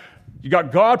got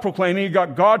God proclaiming, you've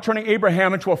got God turning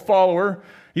Abraham into a follower.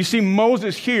 You see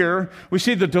Moses here. We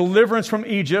see the deliverance from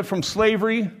Egypt, from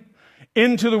slavery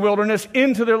into the wilderness,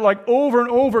 into their, like over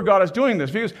and over God is doing this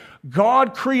because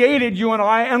God created you and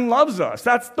I and loves us.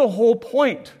 That's the whole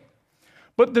point.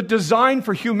 But the design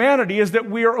for humanity is that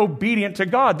we are obedient to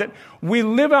God, that we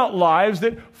live out lives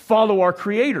that follow our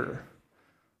Creator.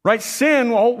 Right?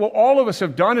 Sin, what all of us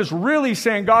have done is really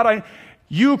saying, God,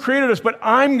 you created us, but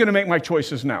I'm going to make my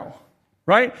choices now.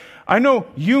 Right? I know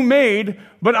you made,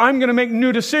 but I'm going to make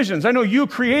new decisions. I know you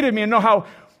created me and know how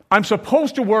I'm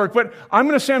supposed to work, but I'm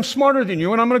going to say I'm smarter than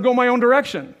you and I'm going to go my own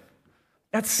direction.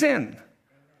 That's sin.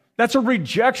 That's a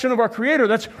rejection of our Creator.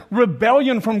 That's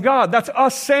rebellion from God. That's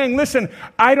us saying, listen,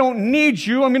 I don't need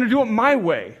you. I'm going to do it my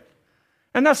way.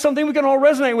 And that's something we can all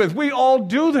resonate with. We all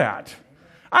do that.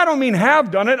 I don't mean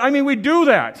have done it. I mean we do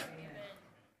that.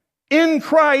 In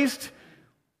Christ,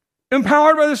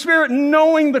 empowered by the Spirit,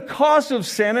 knowing the cost of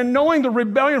sin and knowing the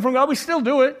rebellion from God, we still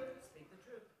do it.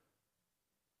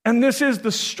 And this is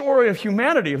the story of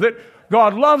humanity, that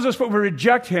God loves us, but we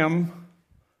reject Him.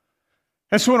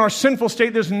 And so in our sinful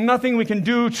state, there's nothing we can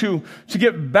do to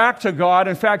get back to God.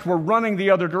 In fact, we're running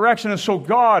the other direction. And so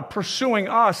God, pursuing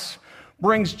us,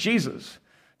 brings Jesus.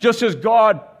 Just as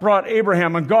God brought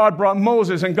Abraham and God brought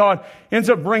Moses and God ends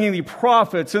up bringing the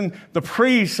prophets and the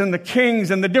priests and the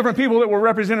kings and the different people that were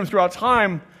represented throughout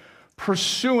time,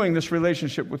 pursuing this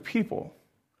relationship with people.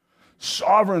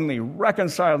 Sovereignly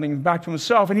reconciling back to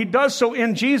Himself. And He does so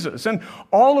in Jesus. And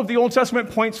all of the Old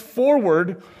Testament points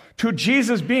forward to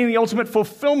Jesus being the ultimate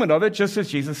fulfillment of it, just as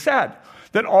Jesus said.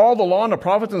 That all the law and the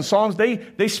prophets and the Psalms,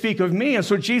 they speak of me. And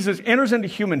so Jesus enters into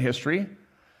human history,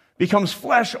 becomes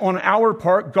flesh on our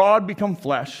part, God become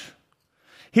flesh.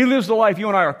 He lives the life you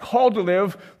and I are called to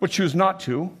live, but choose not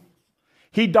to.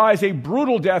 He dies a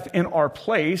brutal death in our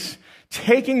place,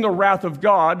 taking the wrath of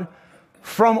God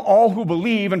from all who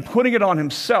believe and putting it on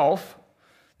Himself.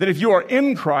 That if you are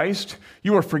in Christ,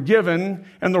 you are forgiven,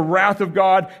 and the wrath of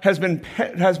God has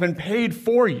been paid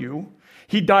for you.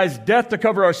 He dies death to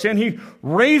cover our sin. He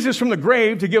raises from the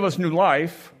grave to give us new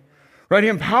life. Right? He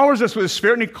empowers us with His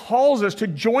Spirit, and He calls us to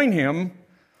join Him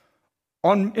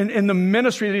in the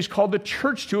ministry that He's called the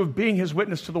church to, of being His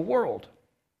witness to the world.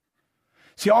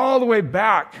 See, all the way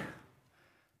back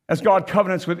as God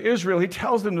covenants with Israel, he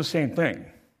tells them the same thing.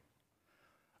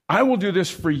 I will do this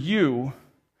for you,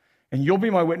 and you'll be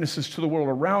my witnesses to the world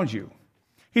around you.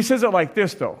 He says it like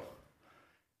this, though.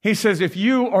 He says, if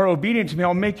you are obedient to me,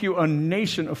 I'll make you a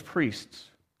nation of priests,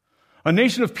 a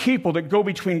nation of people that go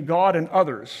between God and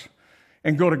others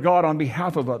and go to God on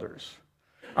behalf of others.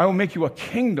 I will make you a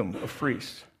kingdom of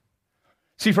priests.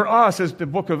 See, for us, as the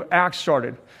book of Acts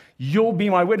started, you'll be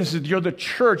my witnesses. You're the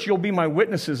church. You'll be my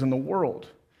witnesses in the world.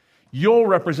 You'll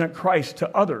represent Christ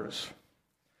to others.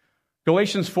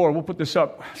 Galatians 4, we'll put this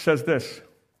up, says this.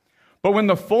 But when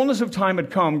the fullness of time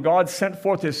had come, God sent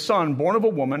forth his Son, born of a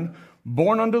woman,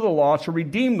 born under the law, to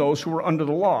redeem those who were under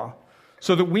the law,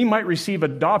 so that we might receive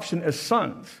adoption as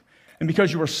sons. And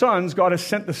because you are sons, God has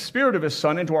sent the Spirit of his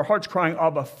Son into our hearts, crying,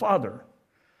 Abba, Father.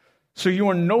 So you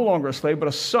are no longer a slave, but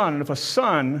a son, and if a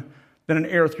son, then an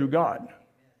heir through God.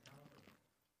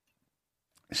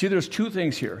 See, there's two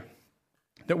things here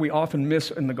that we often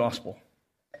miss in the gospel.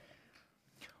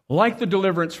 Like the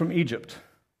deliverance from Egypt,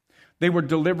 they were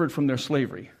delivered from their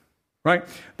slavery, right?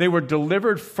 They were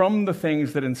delivered from the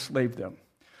things that enslaved them.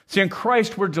 See, in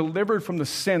Christ, we're delivered from the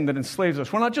sin that enslaves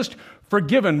us. We're not just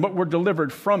forgiven, but we're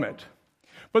delivered from it.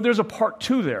 But there's a part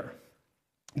two there,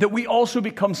 that we also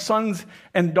become sons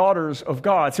and daughters of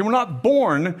God. See, we're not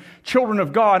born children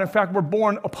of God. In fact, we're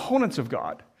born opponents of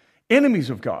God, enemies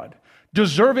of God,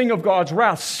 deserving of God's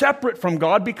wrath, separate from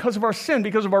God because of our sin,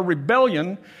 because of our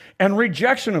rebellion and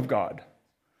rejection of God.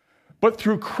 But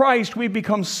through Christ, we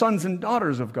become sons and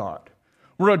daughters of God.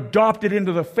 We're adopted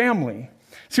into the family.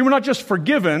 See, we're not just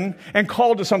forgiven and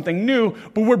called to something new,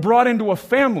 but we're brought into a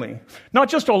family. Not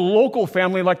just a local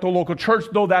family like the local church,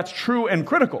 though that's true and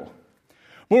critical.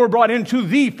 But we're brought into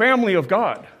the family of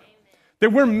God. Amen.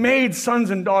 That we're made sons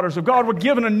and daughters of God. We're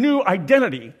given a new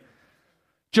identity.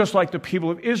 Just like the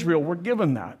people of Israel were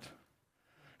given that.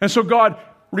 And so God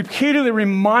repeatedly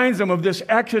reminds them of this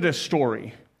Exodus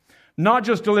story. Not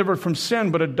just delivered from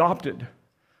sin, but adopted.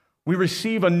 We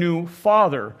receive a new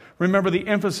father. Remember the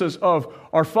emphasis of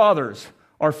our fathers.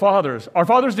 Our fathers. Our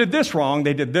fathers did this wrong,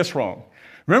 they did this wrong.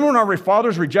 Remember when our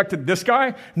fathers rejected this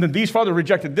guy, and then these fathers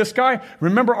rejected this guy?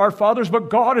 Remember our fathers, but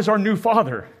God is our new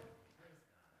father.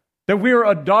 That we are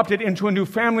adopted into a new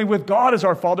family with God as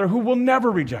our father who will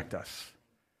never reject us.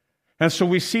 And so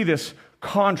we see this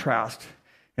contrast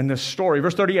in this story.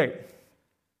 Verse 38.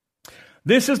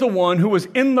 This is the one who was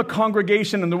in the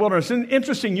congregation in the wilderness. An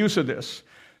interesting use of this.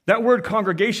 That word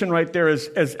congregation right there is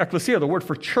ecclesia, the word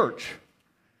for church.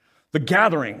 The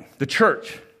gathering, the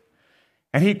church.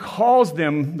 And he calls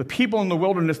them, the people in the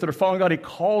wilderness that are following God, he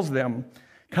calls them,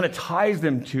 kind of ties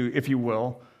them to, if you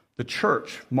will, the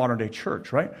church, modern day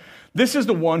church, right? This is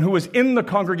the one who was in the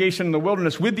congregation in the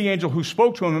wilderness with the angel who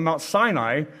spoke to him in Mount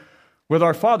Sinai with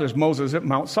our fathers, Moses at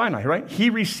Mount Sinai, right? He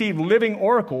received living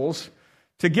oracles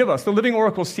to give us. The living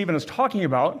oracles Stephen is talking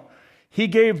about, he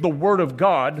gave the word of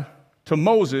God to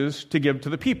Moses to give to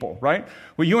the people, right?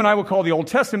 What you and I will call the Old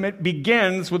Testament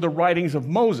begins with the writings of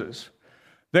Moses.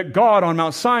 That God on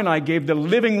Mount Sinai gave the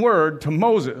living word to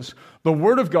Moses, the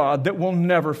word of God that will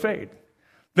never fade.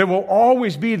 That will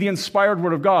always be the inspired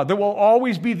word of God. That will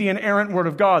always be the inerrant word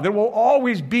of God. That will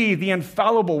always be the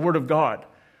infallible word of God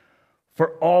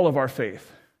for all of our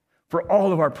faith, for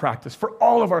all of our practice, for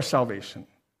all of our salvation.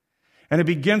 And it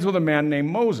begins with a man named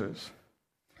Moses.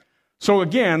 So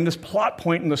again, this plot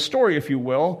point in the story, if you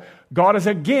will, God is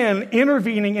again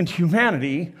intervening into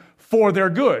humanity for their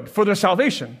good, for their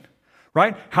salvation.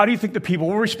 Right? How do you think the people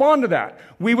will respond to that?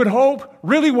 We would hope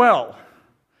really well.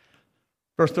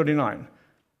 Verse 39.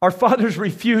 Our fathers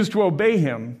refused to obey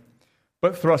him,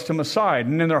 but thrust him aside.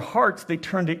 And in their hearts they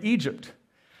turned to Egypt,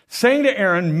 saying to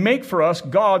Aaron, make for us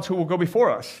gods who will go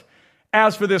before us.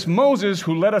 As for this Moses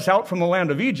who led us out from the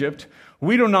land of Egypt,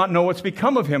 we do not know what's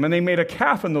become of him. And they made a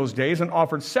calf in those days and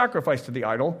offered sacrifice to the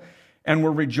idol and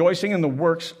were rejoicing in the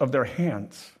works of their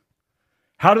hands.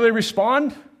 How do they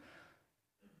respond?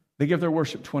 They give their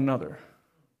worship to another.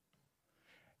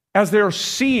 As they're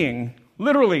seeing,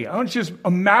 literally, I want you to just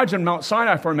imagine Mount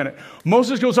Sinai for a minute.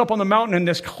 Moses goes up on the mountain and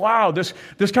this cloud,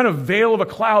 this kind of veil of a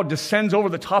cloud descends over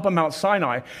the top of Mount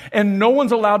Sinai. And no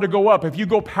one's allowed to go up. If you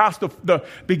go past the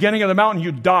beginning of the mountain,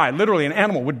 you die. Literally, an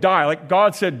animal would die. Like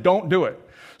God said, don't do it.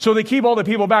 So they keep all the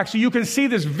people back. So you can see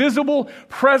this visible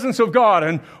presence of God.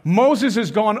 And Moses has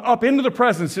gone up into the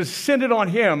presence, ascended on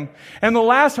him. And the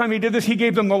last time he did this, he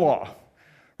gave them the law.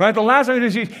 Right? The last time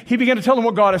he began to tell them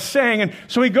what God is saying. And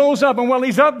so he goes up, and while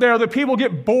he's up there, the people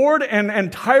get bored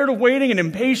and tired of waiting and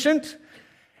impatient.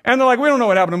 And they're like, we don't know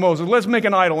what happened to Moses. Let's make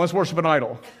an idol. Let's worship an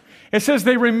idol. It says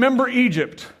they remember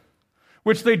Egypt,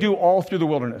 which they do all through the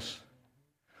wilderness.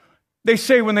 They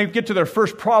say when they get to their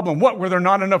first problem, what, were there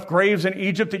not enough graves in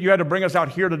Egypt that you had to bring us out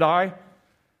here to die?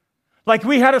 Like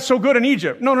we had it so good in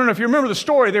Egypt. No. If you remember the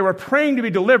story, they were praying to be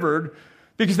delivered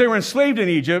because they were enslaved in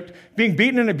Egypt, being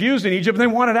beaten and abused in Egypt, and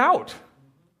they wanted out.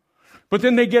 But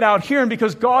then they get out here, and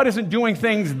because God isn't doing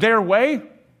things their way,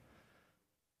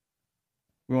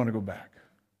 we want to go back.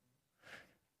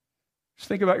 Just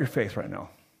think about your faith right now.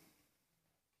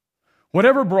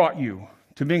 Whatever brought you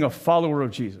to being a follower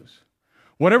of Jesus,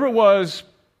 whatever it was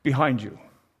behind you,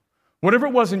 whatever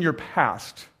it was in your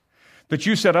past that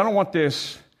you said, I don't want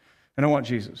this, and I want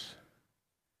Jesus.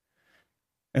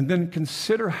 And then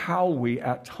consider how we,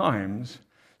 at times,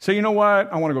 say, you know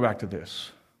what, I want to go back to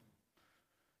this.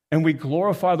 And we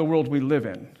glorify the world we live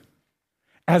in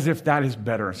as if that is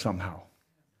better somehow.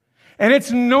 And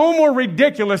it's no more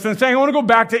ridiculous than saying, I want to go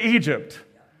back to Egypt.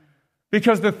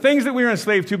 Because the things that we were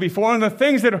enslaved to before and the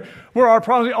things that were our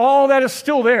problems, all that is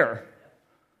still there.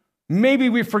 Maybe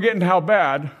we've forgotten how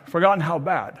bad,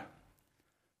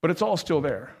 but it's all still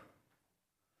there.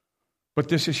 But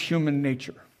this is human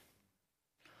nature.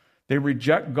 They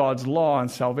reject God's law and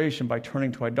salvation by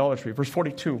turning to idolatry. Verse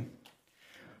 42.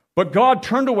 But God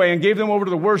turned away and gave them over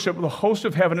to the worship of the host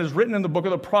of heaven, as written in the book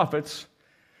of the prophets.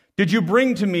 Did you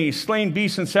bring to me slain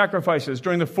beasts and sacrifices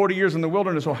during the 40 years in the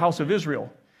wilderness, O house of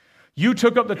Israel? You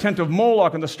took up the tent of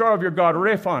Moloch and the star of your god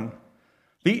Rephan,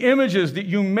 the images that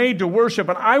you made to worship,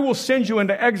 and I will send you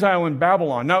into exile in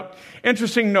Babylon. Now,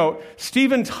 interesting note,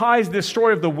 Stephen ties this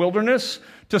story of the wilderness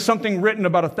to something written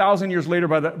about 1,000 years later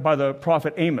by the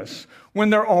prophet Amos,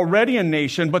 when they're already a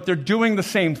nation, but they're doing the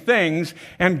same things,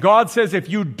 and God says, if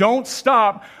you don't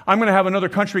stop, I'm going to have another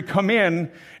country come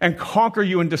in and conquer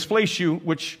you and displace you,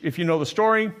 which, if you know the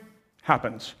story,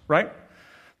 happens, right?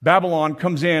 Babylon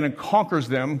comes in and conquers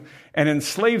them and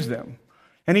enslaves them.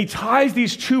 And he ties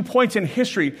these 2 points in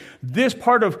history, this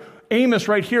part of Amos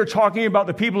right here talking about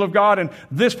the people of God, and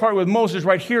this part with Moses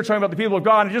right here talking about the people of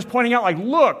God, and just pointing out, like,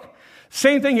 look,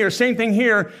 same thing here, same thing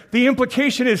here. The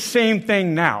implication is same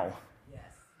thing now. Yes.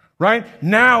 Right?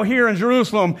 Now here in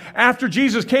Jerusalem, after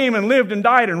Jesus came and lived and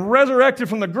died and resurrected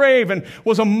from the grave and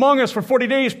was among us for 40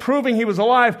 days, proving he was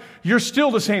alive, you're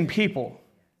still the same people.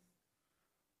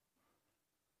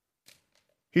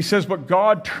 He says, but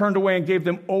God turned away and gave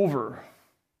them over.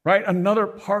 Right? Another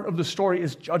part of the story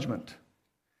is judgment.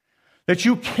 That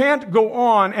you can't go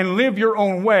on and live your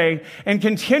own way and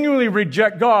continually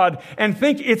reject God and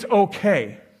think it's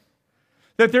okay.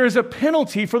 That there is a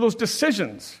penalty for those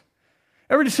decisions.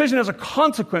 Every decision has a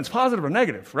consequence, positive or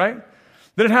negative, right?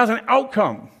 That it has an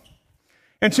outcome.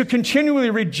 And to continually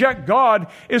reject God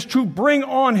is to bring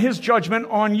on his judgment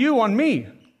on you, on me.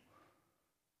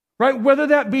 Right? Whether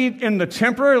that be in the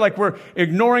temporary, like we're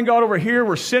ignoring God over here,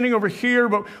 we're sinning over here,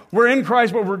 but we're in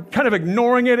Christ, but we're kind of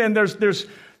ignoring it, and there's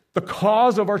the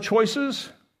cause of our choices,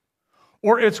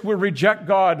 or it's we reject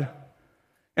God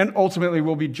and ultimately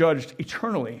will be judged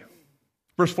eternally.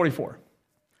 Verse 44.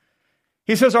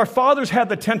 He says, our fathers had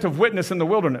the tent of witness in the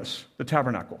wilderness, the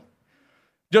tabernacle,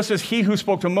 just as he who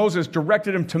spoke to Moses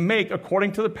directed him to make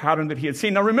according to the pattern that he had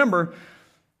seen. Now remember,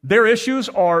 their issues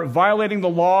are violating the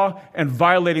law and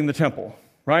violating the temple,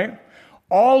 right?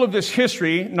 All of this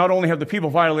history, not only have the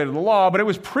people violated the law, but it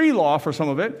was pre-law for some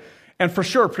of it, and for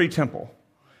sure pre-temple.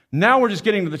 Now we're just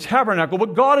getting to the tabernacle,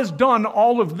 but God has done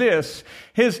all of this.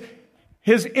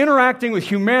 His interacting with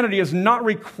humanity is not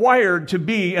required to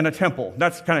be in a temple.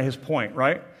 That's kind of his point,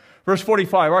 right? Verse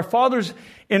 45, our fathers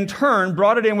in turn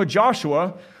brought it in with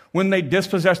Joshua when they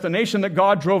dispossessed the nation that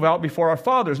God drove out before our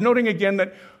fathers. Noting again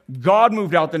that God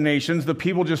moved out the nations, the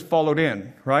people just followed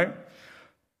in, right?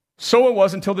 So it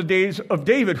was until the days of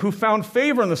David, who found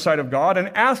favor in the sight of God and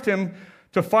asked him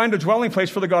to find a dwelling place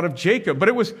for the God of Jacob. But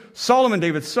it was Solomon,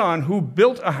 David's son, who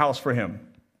built a house for him.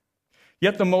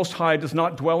 Yet the Most High does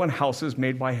not dwell in houses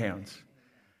made by hands.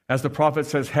 As the prophet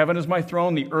says, heaven is my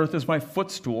throne, the earth is my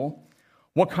footstool.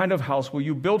 What kind of house will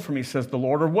you build for me, says the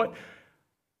Lord? Or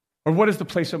what is the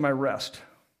place of my rest?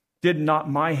 Did not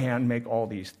my hand make all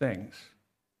these things?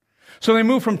 So they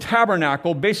moved from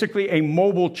tabernacle, basically a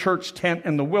mobile church tent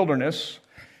in the wilderness,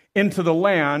 into the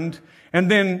land.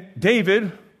 And then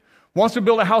David wants to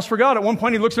build a house for God. At one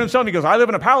point he looks at himself and he goes, I live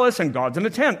in a palace and God's in a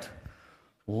tent.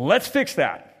 Let's fix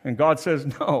that. And God says,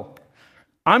 no,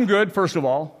 I'm good, first of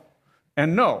all,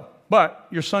 and no, but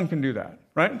your son can do that,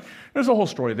 right? There's a whole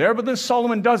story there, but then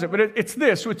Solomon does it. But it's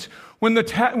this, it's when the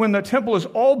temple is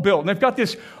all built, and they've got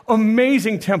this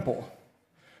amazing temple.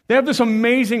 They have this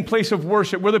amazing place of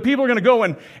worship where the people are going to go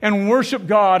and worship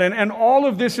God, and all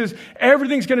of this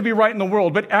everything's going to be right in the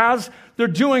world. But as they're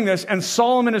doing this, and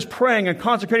Solomon is praying and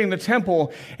consecrating the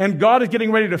temple, and God is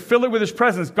getting ready to fill it with his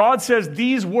presence, God says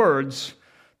these words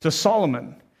to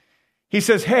Solomon. He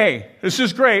says, hey, this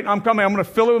is great. I'm coming. I'm going to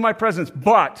fill it with my presence.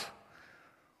 But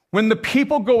when the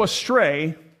people go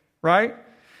astray, right?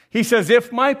 He says,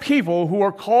 if my people who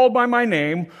are called by my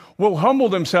name will humble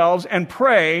themselves and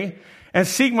pray and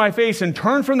seek my face and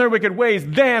turn from their wicked ways,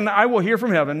 then I will hear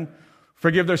from heaven,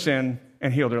 forgive their sin,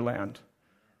 and heal their land.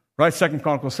 Right? 2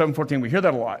 Chronicles 7:14. We hear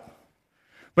that a lot.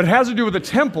 But it has to do with the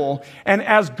temple, and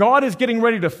as God is getting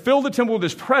ready to fill the temple with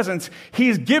his presence,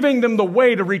 he's giving them the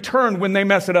way to return when they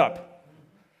mess it up.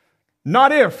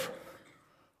 Not if,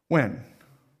 when.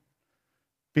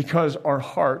 Because our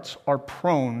hearts are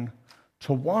prone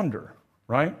to wander,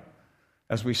 right?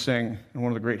 As we sing in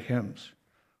one of the great hymns.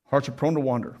 Hearts are prone to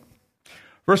wander.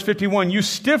 Verse 51, you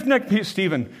stiff-necked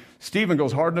people, Stephen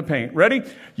goes hard in the paint. Ready?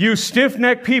 You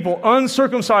stiff-necked people,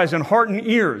 uncircumcised in heart and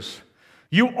ears.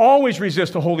 You always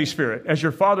resist the Holy Spirit, as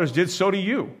your fathers did, so do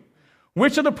you.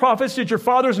 Which of the prophets did your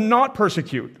fathers not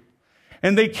persecute?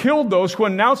 And they killed those who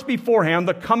announced beforehand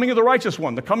the coming of the righteous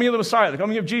one, the coming of the Messiah, the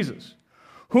coming of Jesus,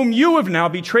 whom you have now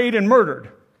betrayed and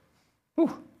murdered.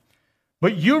 Whew.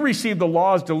 But you received the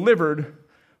laws delivered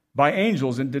by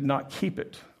angels and did not keep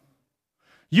it.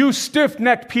 You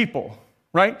stiff-necked people,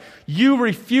 right? You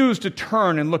refuse to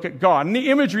turn and look at God. And the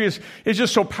imagery is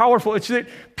just so powerful. It's that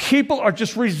people are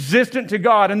just resistant to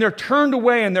God, and they're turned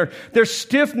away, and they're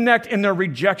stiff-necked in their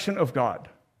rejection of God.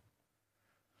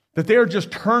 That they are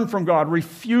just turned from God,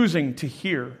 refusing to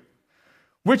hear.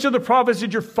 Which of the prophets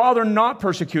did your father not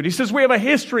persecute? He says we have a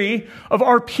history of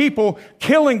our people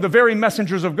killing the very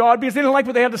messengers of God because they didn't like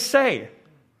what they had to say.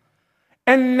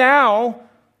 And now,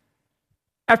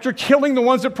 after killing the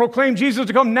ones that proclaim Jesus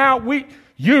to come, now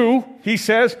he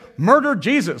says, murder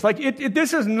Jesus.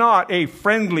 This is not a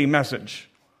friendly message.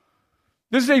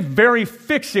 This is a very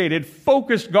fixated,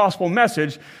 focused gospel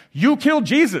message. You killed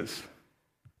Jesus.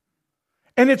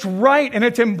 And it's right and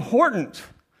it's important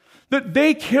that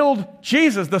they killed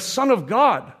Jesus, the Son of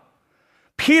God.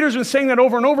 Peter's been saying that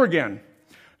over and over again.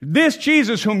 This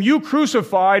Jesus whom you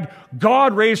crucified,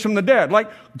 God raised from the dead. Like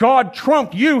God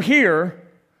trumped you here,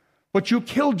 but you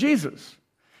killed Jesus.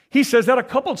 He says that a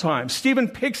couple times. Stephen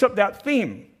picks up that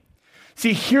theme.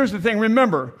 See, here's the thing.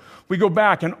 Remember, we go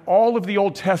back and all of the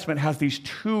Old Testament has these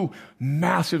two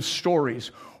massive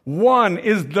stories. One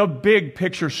is the big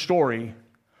picture story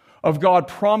of God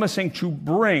promising to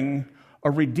bring a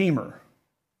Redeemer,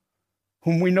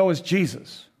 whom we know as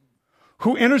Jesus,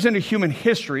 who enters into human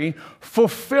history,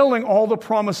 fulfilling all the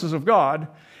promises of God,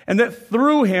 and that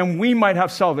through him we might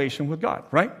have salvation with God,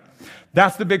 right?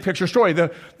 That's the big picture story.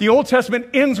 The Old Testament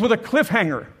ends with a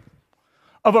cliffhanger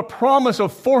of a promise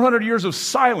of 400 years of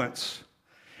silence,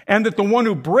 and that the one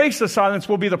who breaks the silence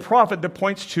will be the prophet that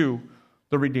points to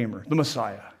the Redeemer, the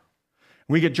Messiah.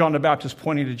 We get John the Baptist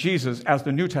pointing to Jesus as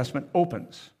the New Testament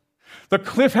opens. The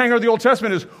cliffhanger of the Old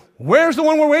Testament is, where's the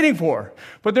one we're waiting for?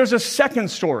 But there's a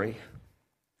second story.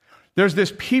 There's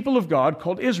this people of God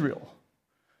called Israel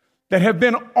that have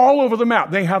been all over the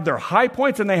map. They have their high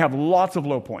points and they have lots of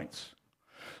low points.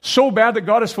 So bad that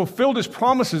God has fulfilled his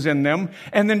promises in them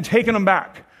and then taken them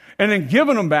back, and then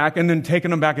given them back and then taken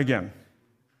them back again.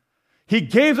 He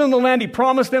gave them the land he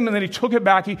promised them, and then he took it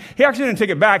back. He actually didn't take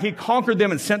it back. He conquered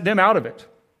them and sent them out of it.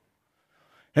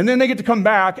 And then they get to come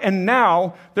back, and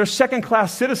now they're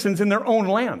second-class citizens in their own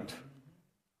land.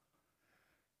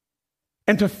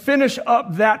 And to finish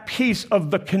up that piece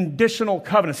of the conditional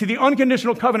covenant. See, the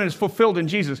unconditional covenant is fulfilled in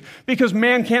Jesus because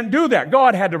man can't do that.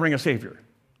 God had to bring a Savior.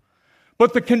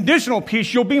 But the conditional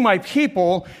piece, you'll be my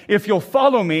people if you'll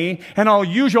follow me, and I'll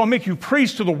use you, I'll make you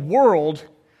priests to the world,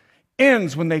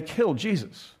 ends when they kill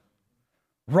Jesus.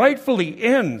 Rightfully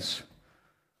ends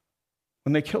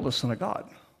when they kill the Son of God.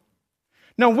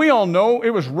 Now, we all know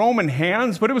it was Roman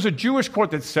hands, but it was a Jewish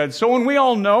court that said so, and we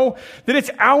all know that it's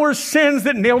our sins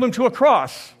that nailed him to a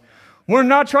cross. We're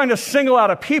not trying to single out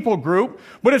a people group,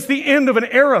 but it's the end of an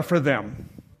era for them.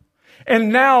 And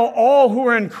now all who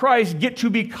are in Christ get to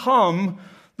become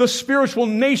the spiritual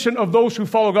nation of those who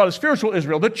follow God, the spiritual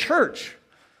Israel, the church,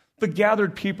 the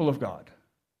gathered people of God.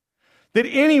 That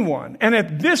anyone, and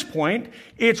at this point,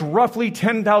 it's roughly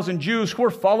 10,000 Jews who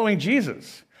are following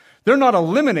Jesus. They're not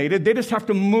eliminated. They just have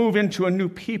to move into a new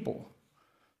people,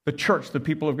 the church, the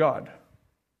people of God.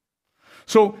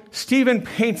 So Stephen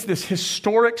paints this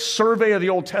historic survey of the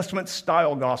Old Testament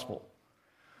style gospel,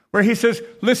 where he says,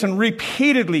 listen,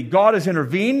 repeatedly God has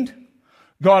intervened,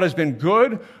 God has been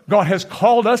good, God has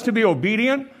called us to be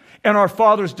obedient, and our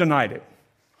fathers denied it.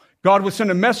 God would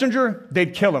send a messenger,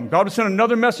 they'd kill him. God would send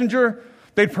another messenger,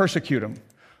 they'd persecute him.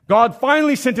 God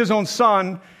finally sent his own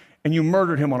son, and you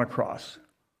murdered him on a cross.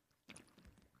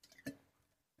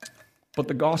 But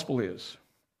the gospel is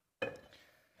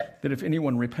that if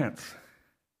anyone repents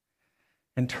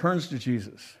and turns to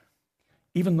Jesus,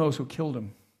 even those who killed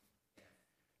him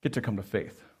get to come to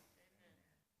faith.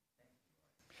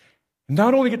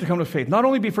 Not only get to come to faith, not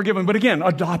only be forgiven, but again,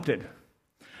 adopted.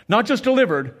 Not just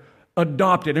delivered,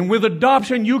 adopted. And with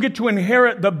adoption, you get to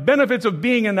inherit the benefits of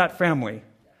being in that family.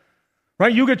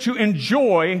 Right? You get to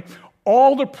enjoy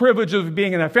all the privileges of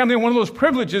being in that family. And one of those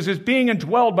privileges is being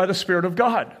indwelled by the Spirit of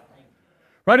God.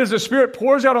 Right? As the Spirit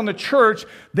pours out on the church,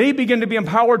 they begin to be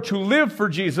empowered to live for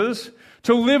Jesus,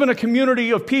 to live in a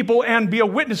community of people and be a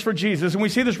witness for Jesus. And we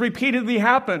see this repeatedly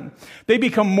happen. They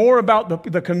become more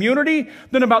about the community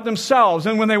than about themselves.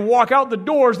 And when they walk out the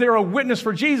doors, they're a witness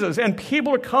for Jesus. And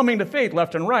people are coming to faith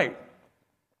left and right.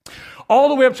 All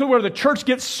the way up to where the church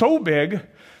gets so big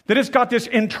that it's got this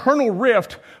internal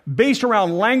rift based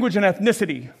around language and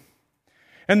ethnicity.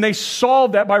 And they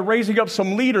solve that by raising up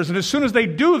some leaders. And as soon as they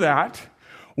do that,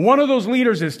 one of those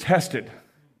leaders is tested.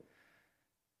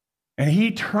 And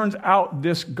he turns out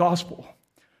this gospel,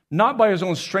 not by his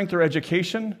own strength or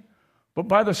education, but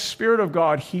by the Spirit of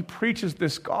God. He preaches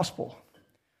this gospel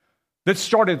that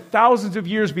started thousands of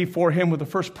years before him with the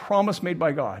first promise made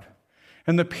by God.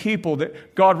 And the people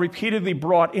that God repeatedly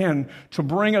brought in to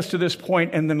bring us to this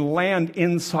point and then land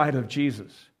inside of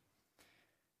Jesus.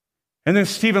 And then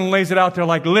Stephen lays it out there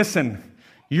like, listen,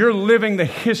 you're living the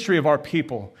history of our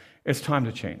people. It's time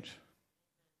to change.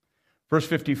 Verse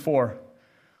 54,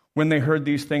 when they heard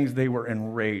these things, they were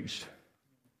enraged.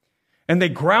 And they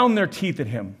ground their teeth at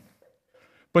him.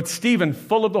 But Stephen,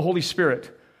 full of the Holy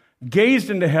Spirit,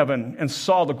 gazed into heaven and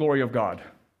saw the glory of God,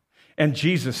 and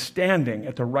Jesus standing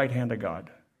at the right hand of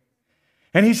God.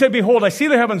 And he said, behold, I see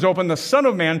the heavens open, the Son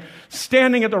of Man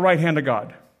standing at the right hand of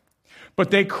God.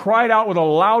 But they cried out with a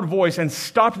loud voice and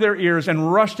stopped their ears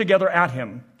and rushed together at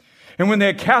him. And when they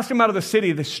had cast him out of the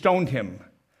city, they stoned him.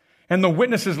 And the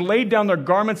witnesses laid down their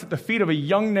garments at the feet of a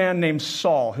young man named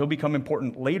Saul. He'll become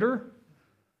important later.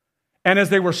 And as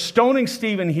they were stoning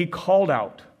Stephen, he called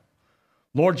out,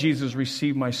 Lord Jesus,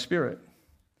 receive my spirit.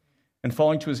 And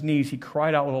falling to his knees, he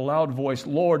cried out with a loud voice,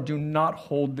 Lord, do not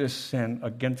hold this sin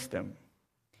against them.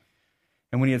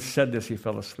 And when he had said this, he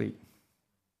fell asleep.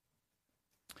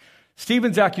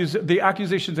 The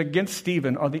accusations against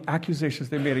Stephen are the accusations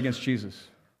they made against Jesus.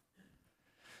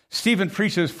 Stephen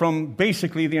preaches from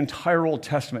basically the entire Old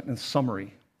Testament in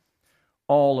summary,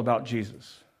 all about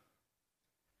Jesus.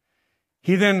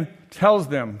 He then tells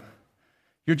them,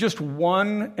 you're just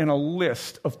one in a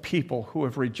list of people who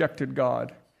have rejected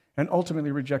God and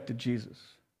ultimately rejected Jesus.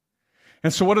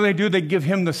 And so what do? They give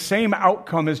him the same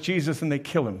outcome as Jesus and they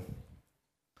kill him.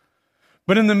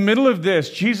 But in the middle of this,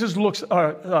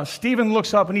 Stephen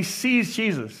looks up and he sees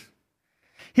Jesus.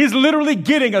 He's literally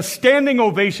getting a standing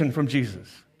ovation from Jesus.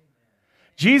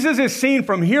 Jesus is seen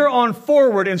from here on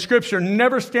forward in Scripture,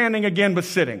 never standing again but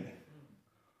sitting.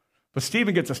 But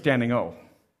Stephen gets a standing O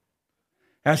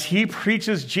as he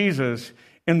preaches Jesus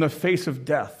in the face of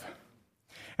death.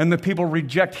 And the people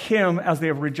reject him as they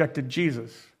have rejected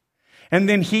Jesus. And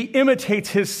then he imitates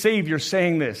his Savior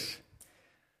saying this,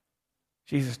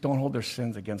 Jesus, don't hold their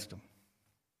sins against them.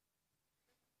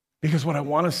 Because what I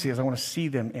want to see is I want to see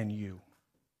them in you.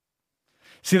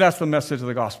 See, that's the message of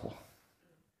the gospel.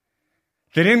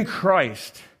 That in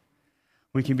Christ,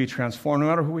 we can be transformed no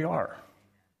matter who we are.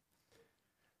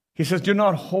 He says, do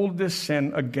not hold this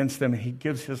sin against them. He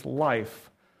gives his life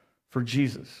for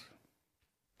Jesus.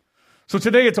 So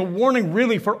today it's a warning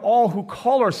really for all who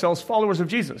call ourselves followers of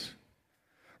Jesus.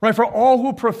 Right? For all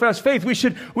who profess faith,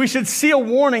 we should see a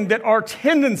warning that our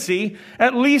tendency,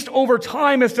 at least over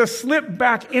time, is to slip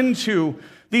back into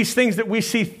these things that we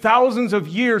see thousands of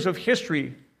years of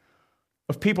history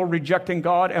of people rejecting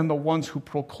God and the ones who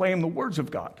proclaim the words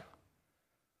of God.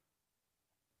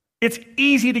 It's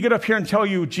easy to get up here and tell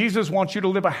you Jesus wants you to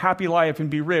live a happy life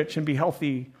and be rich and be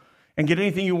healthy and get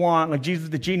anything you want, like Jesus,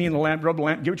 the genie in the lamp, rub the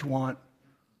lamp, get what you want.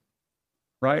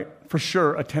 Right? For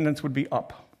sure, attendance would be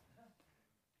up.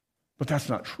 But that's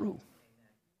not true.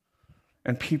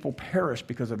 And people perish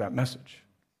because of that message.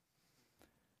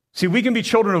 See, we can be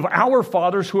children of our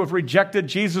fathers who have rejected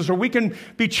Jesus, or we can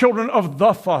be children of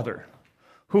the Father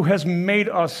who has made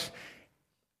us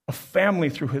a family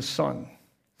through his Son.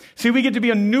 See, we get to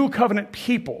be a new covenant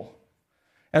people,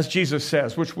 as Jesus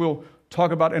says, which we'll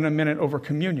talk about in a minute over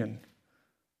communion.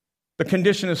 The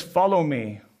condition is follow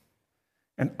me,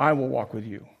 and I will walk with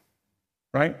you.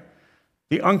 Right?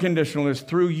 The unconditional is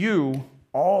through you,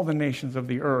 all the nations of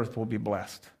the earth will be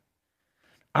blessed.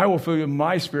 I will fill you with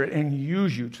my spirit and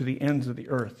use you to the ends of the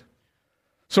earth.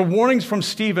 So warnings from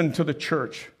Stephen to the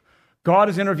church. God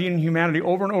is intervening in humanity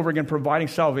over and over again, providing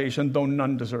salvation, though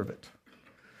none deserve it.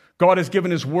 God has given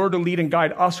his word to lead and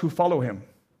guide us who follow him.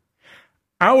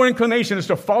 Our inclination is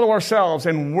to follow ourselves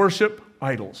and worship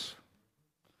idols.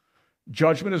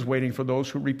 Judgment is waiting for those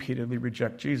who repeatedly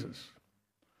reject Jesus.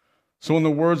 So in the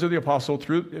words of the apostle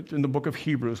in the book of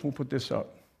Hebrews, we'll put this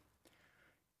up.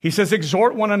 He says,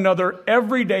 exhort one another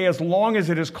every day as long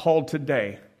as it is called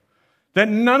today, that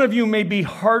none of you may be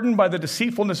hardened by the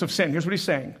deceitfulness of sin. Here's what he's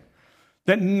saying.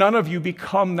 That none of you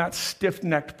become that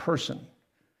stiff-necked person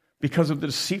because of the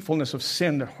deceitfulness of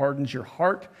sin that hardens your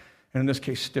heart and in this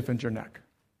case stiffens your neck.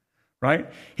 Right?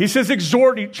 He says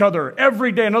exhort each other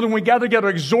every day. Another, when we gather together,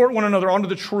 exhort one another unto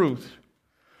the truth.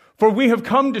 For we have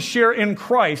come to share in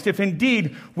Christ, if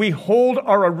indeed we hold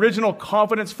our original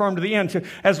confidence firm to the end,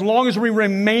 as long as we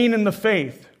remain in the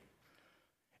faith.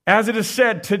 As it is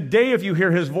said, today if you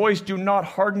hear his voice, do not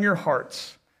harden your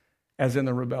hearts, as in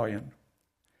the rebellion.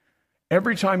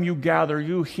 Every time you gather,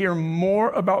 you hear more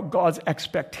about God's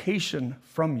expectation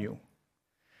from you,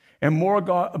 and more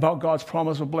about God's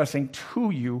promise of blessing to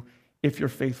you if you're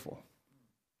faithful.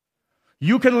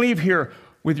 You can leave here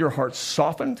with your heart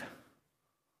softened,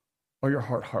 or your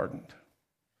heart hardened.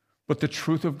 But the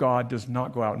truth of God does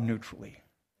not go out neutrally.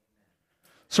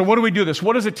 So what do we do this?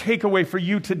 What is a takeaway for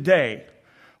you today?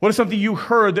 What is something you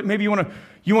heard that maybe you want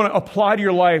to apply to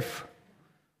your life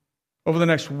over the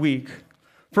next week?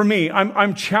 For me,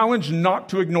 I'm challenged not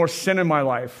to ignore sin in my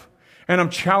life, and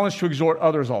I'm challenged to exhort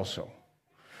others also.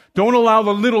 Don't allow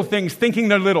the little things, thinking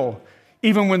they're little,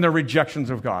 even when they're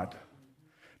rejections of God.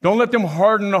 Don't let them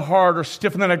harden the heart or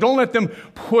stiffen the neck. Don't let them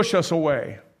push us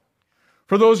away.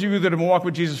 For those of you that have walked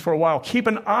with Jesus for a while, keep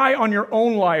an eye on your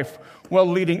own life while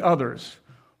leading others.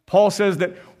 Paul says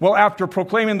that, well, after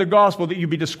proclaiming the gospel, that you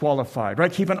be disqualified,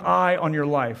 right? Keep an eye on your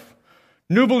life.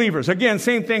 New believers, again,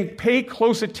 same thing. Pay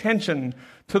close attention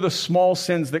to the small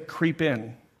sins that creep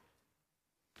in.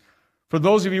 For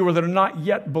those of you that are not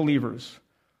yet believers,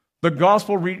 the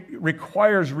gospel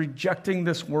requires rejecting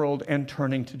this world and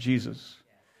turning to Jesus.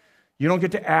 You don't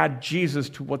get to add Jesus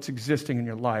to what's existing in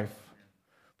your life,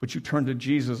 but you turn to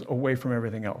Jesus away from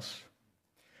everything else.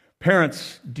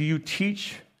 Parents, do you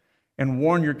teach and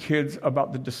warn your kids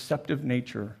about the deceptive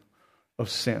nature of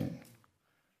sin?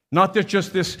 Not that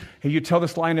just this, hey, you tell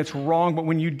this lie and it's wrong, but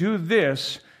when you do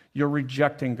this, you're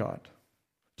rejecting God.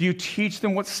 Do you teach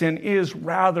them what sin is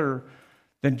rather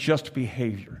than just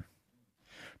behavior?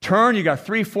 Turn, you got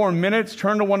 3-4 minutes,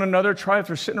 turn to one another, try if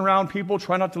they're sitting around people,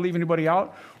 try not to leave anybody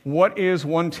out. What is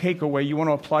one takeaway you want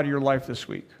to apply to your life this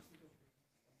week?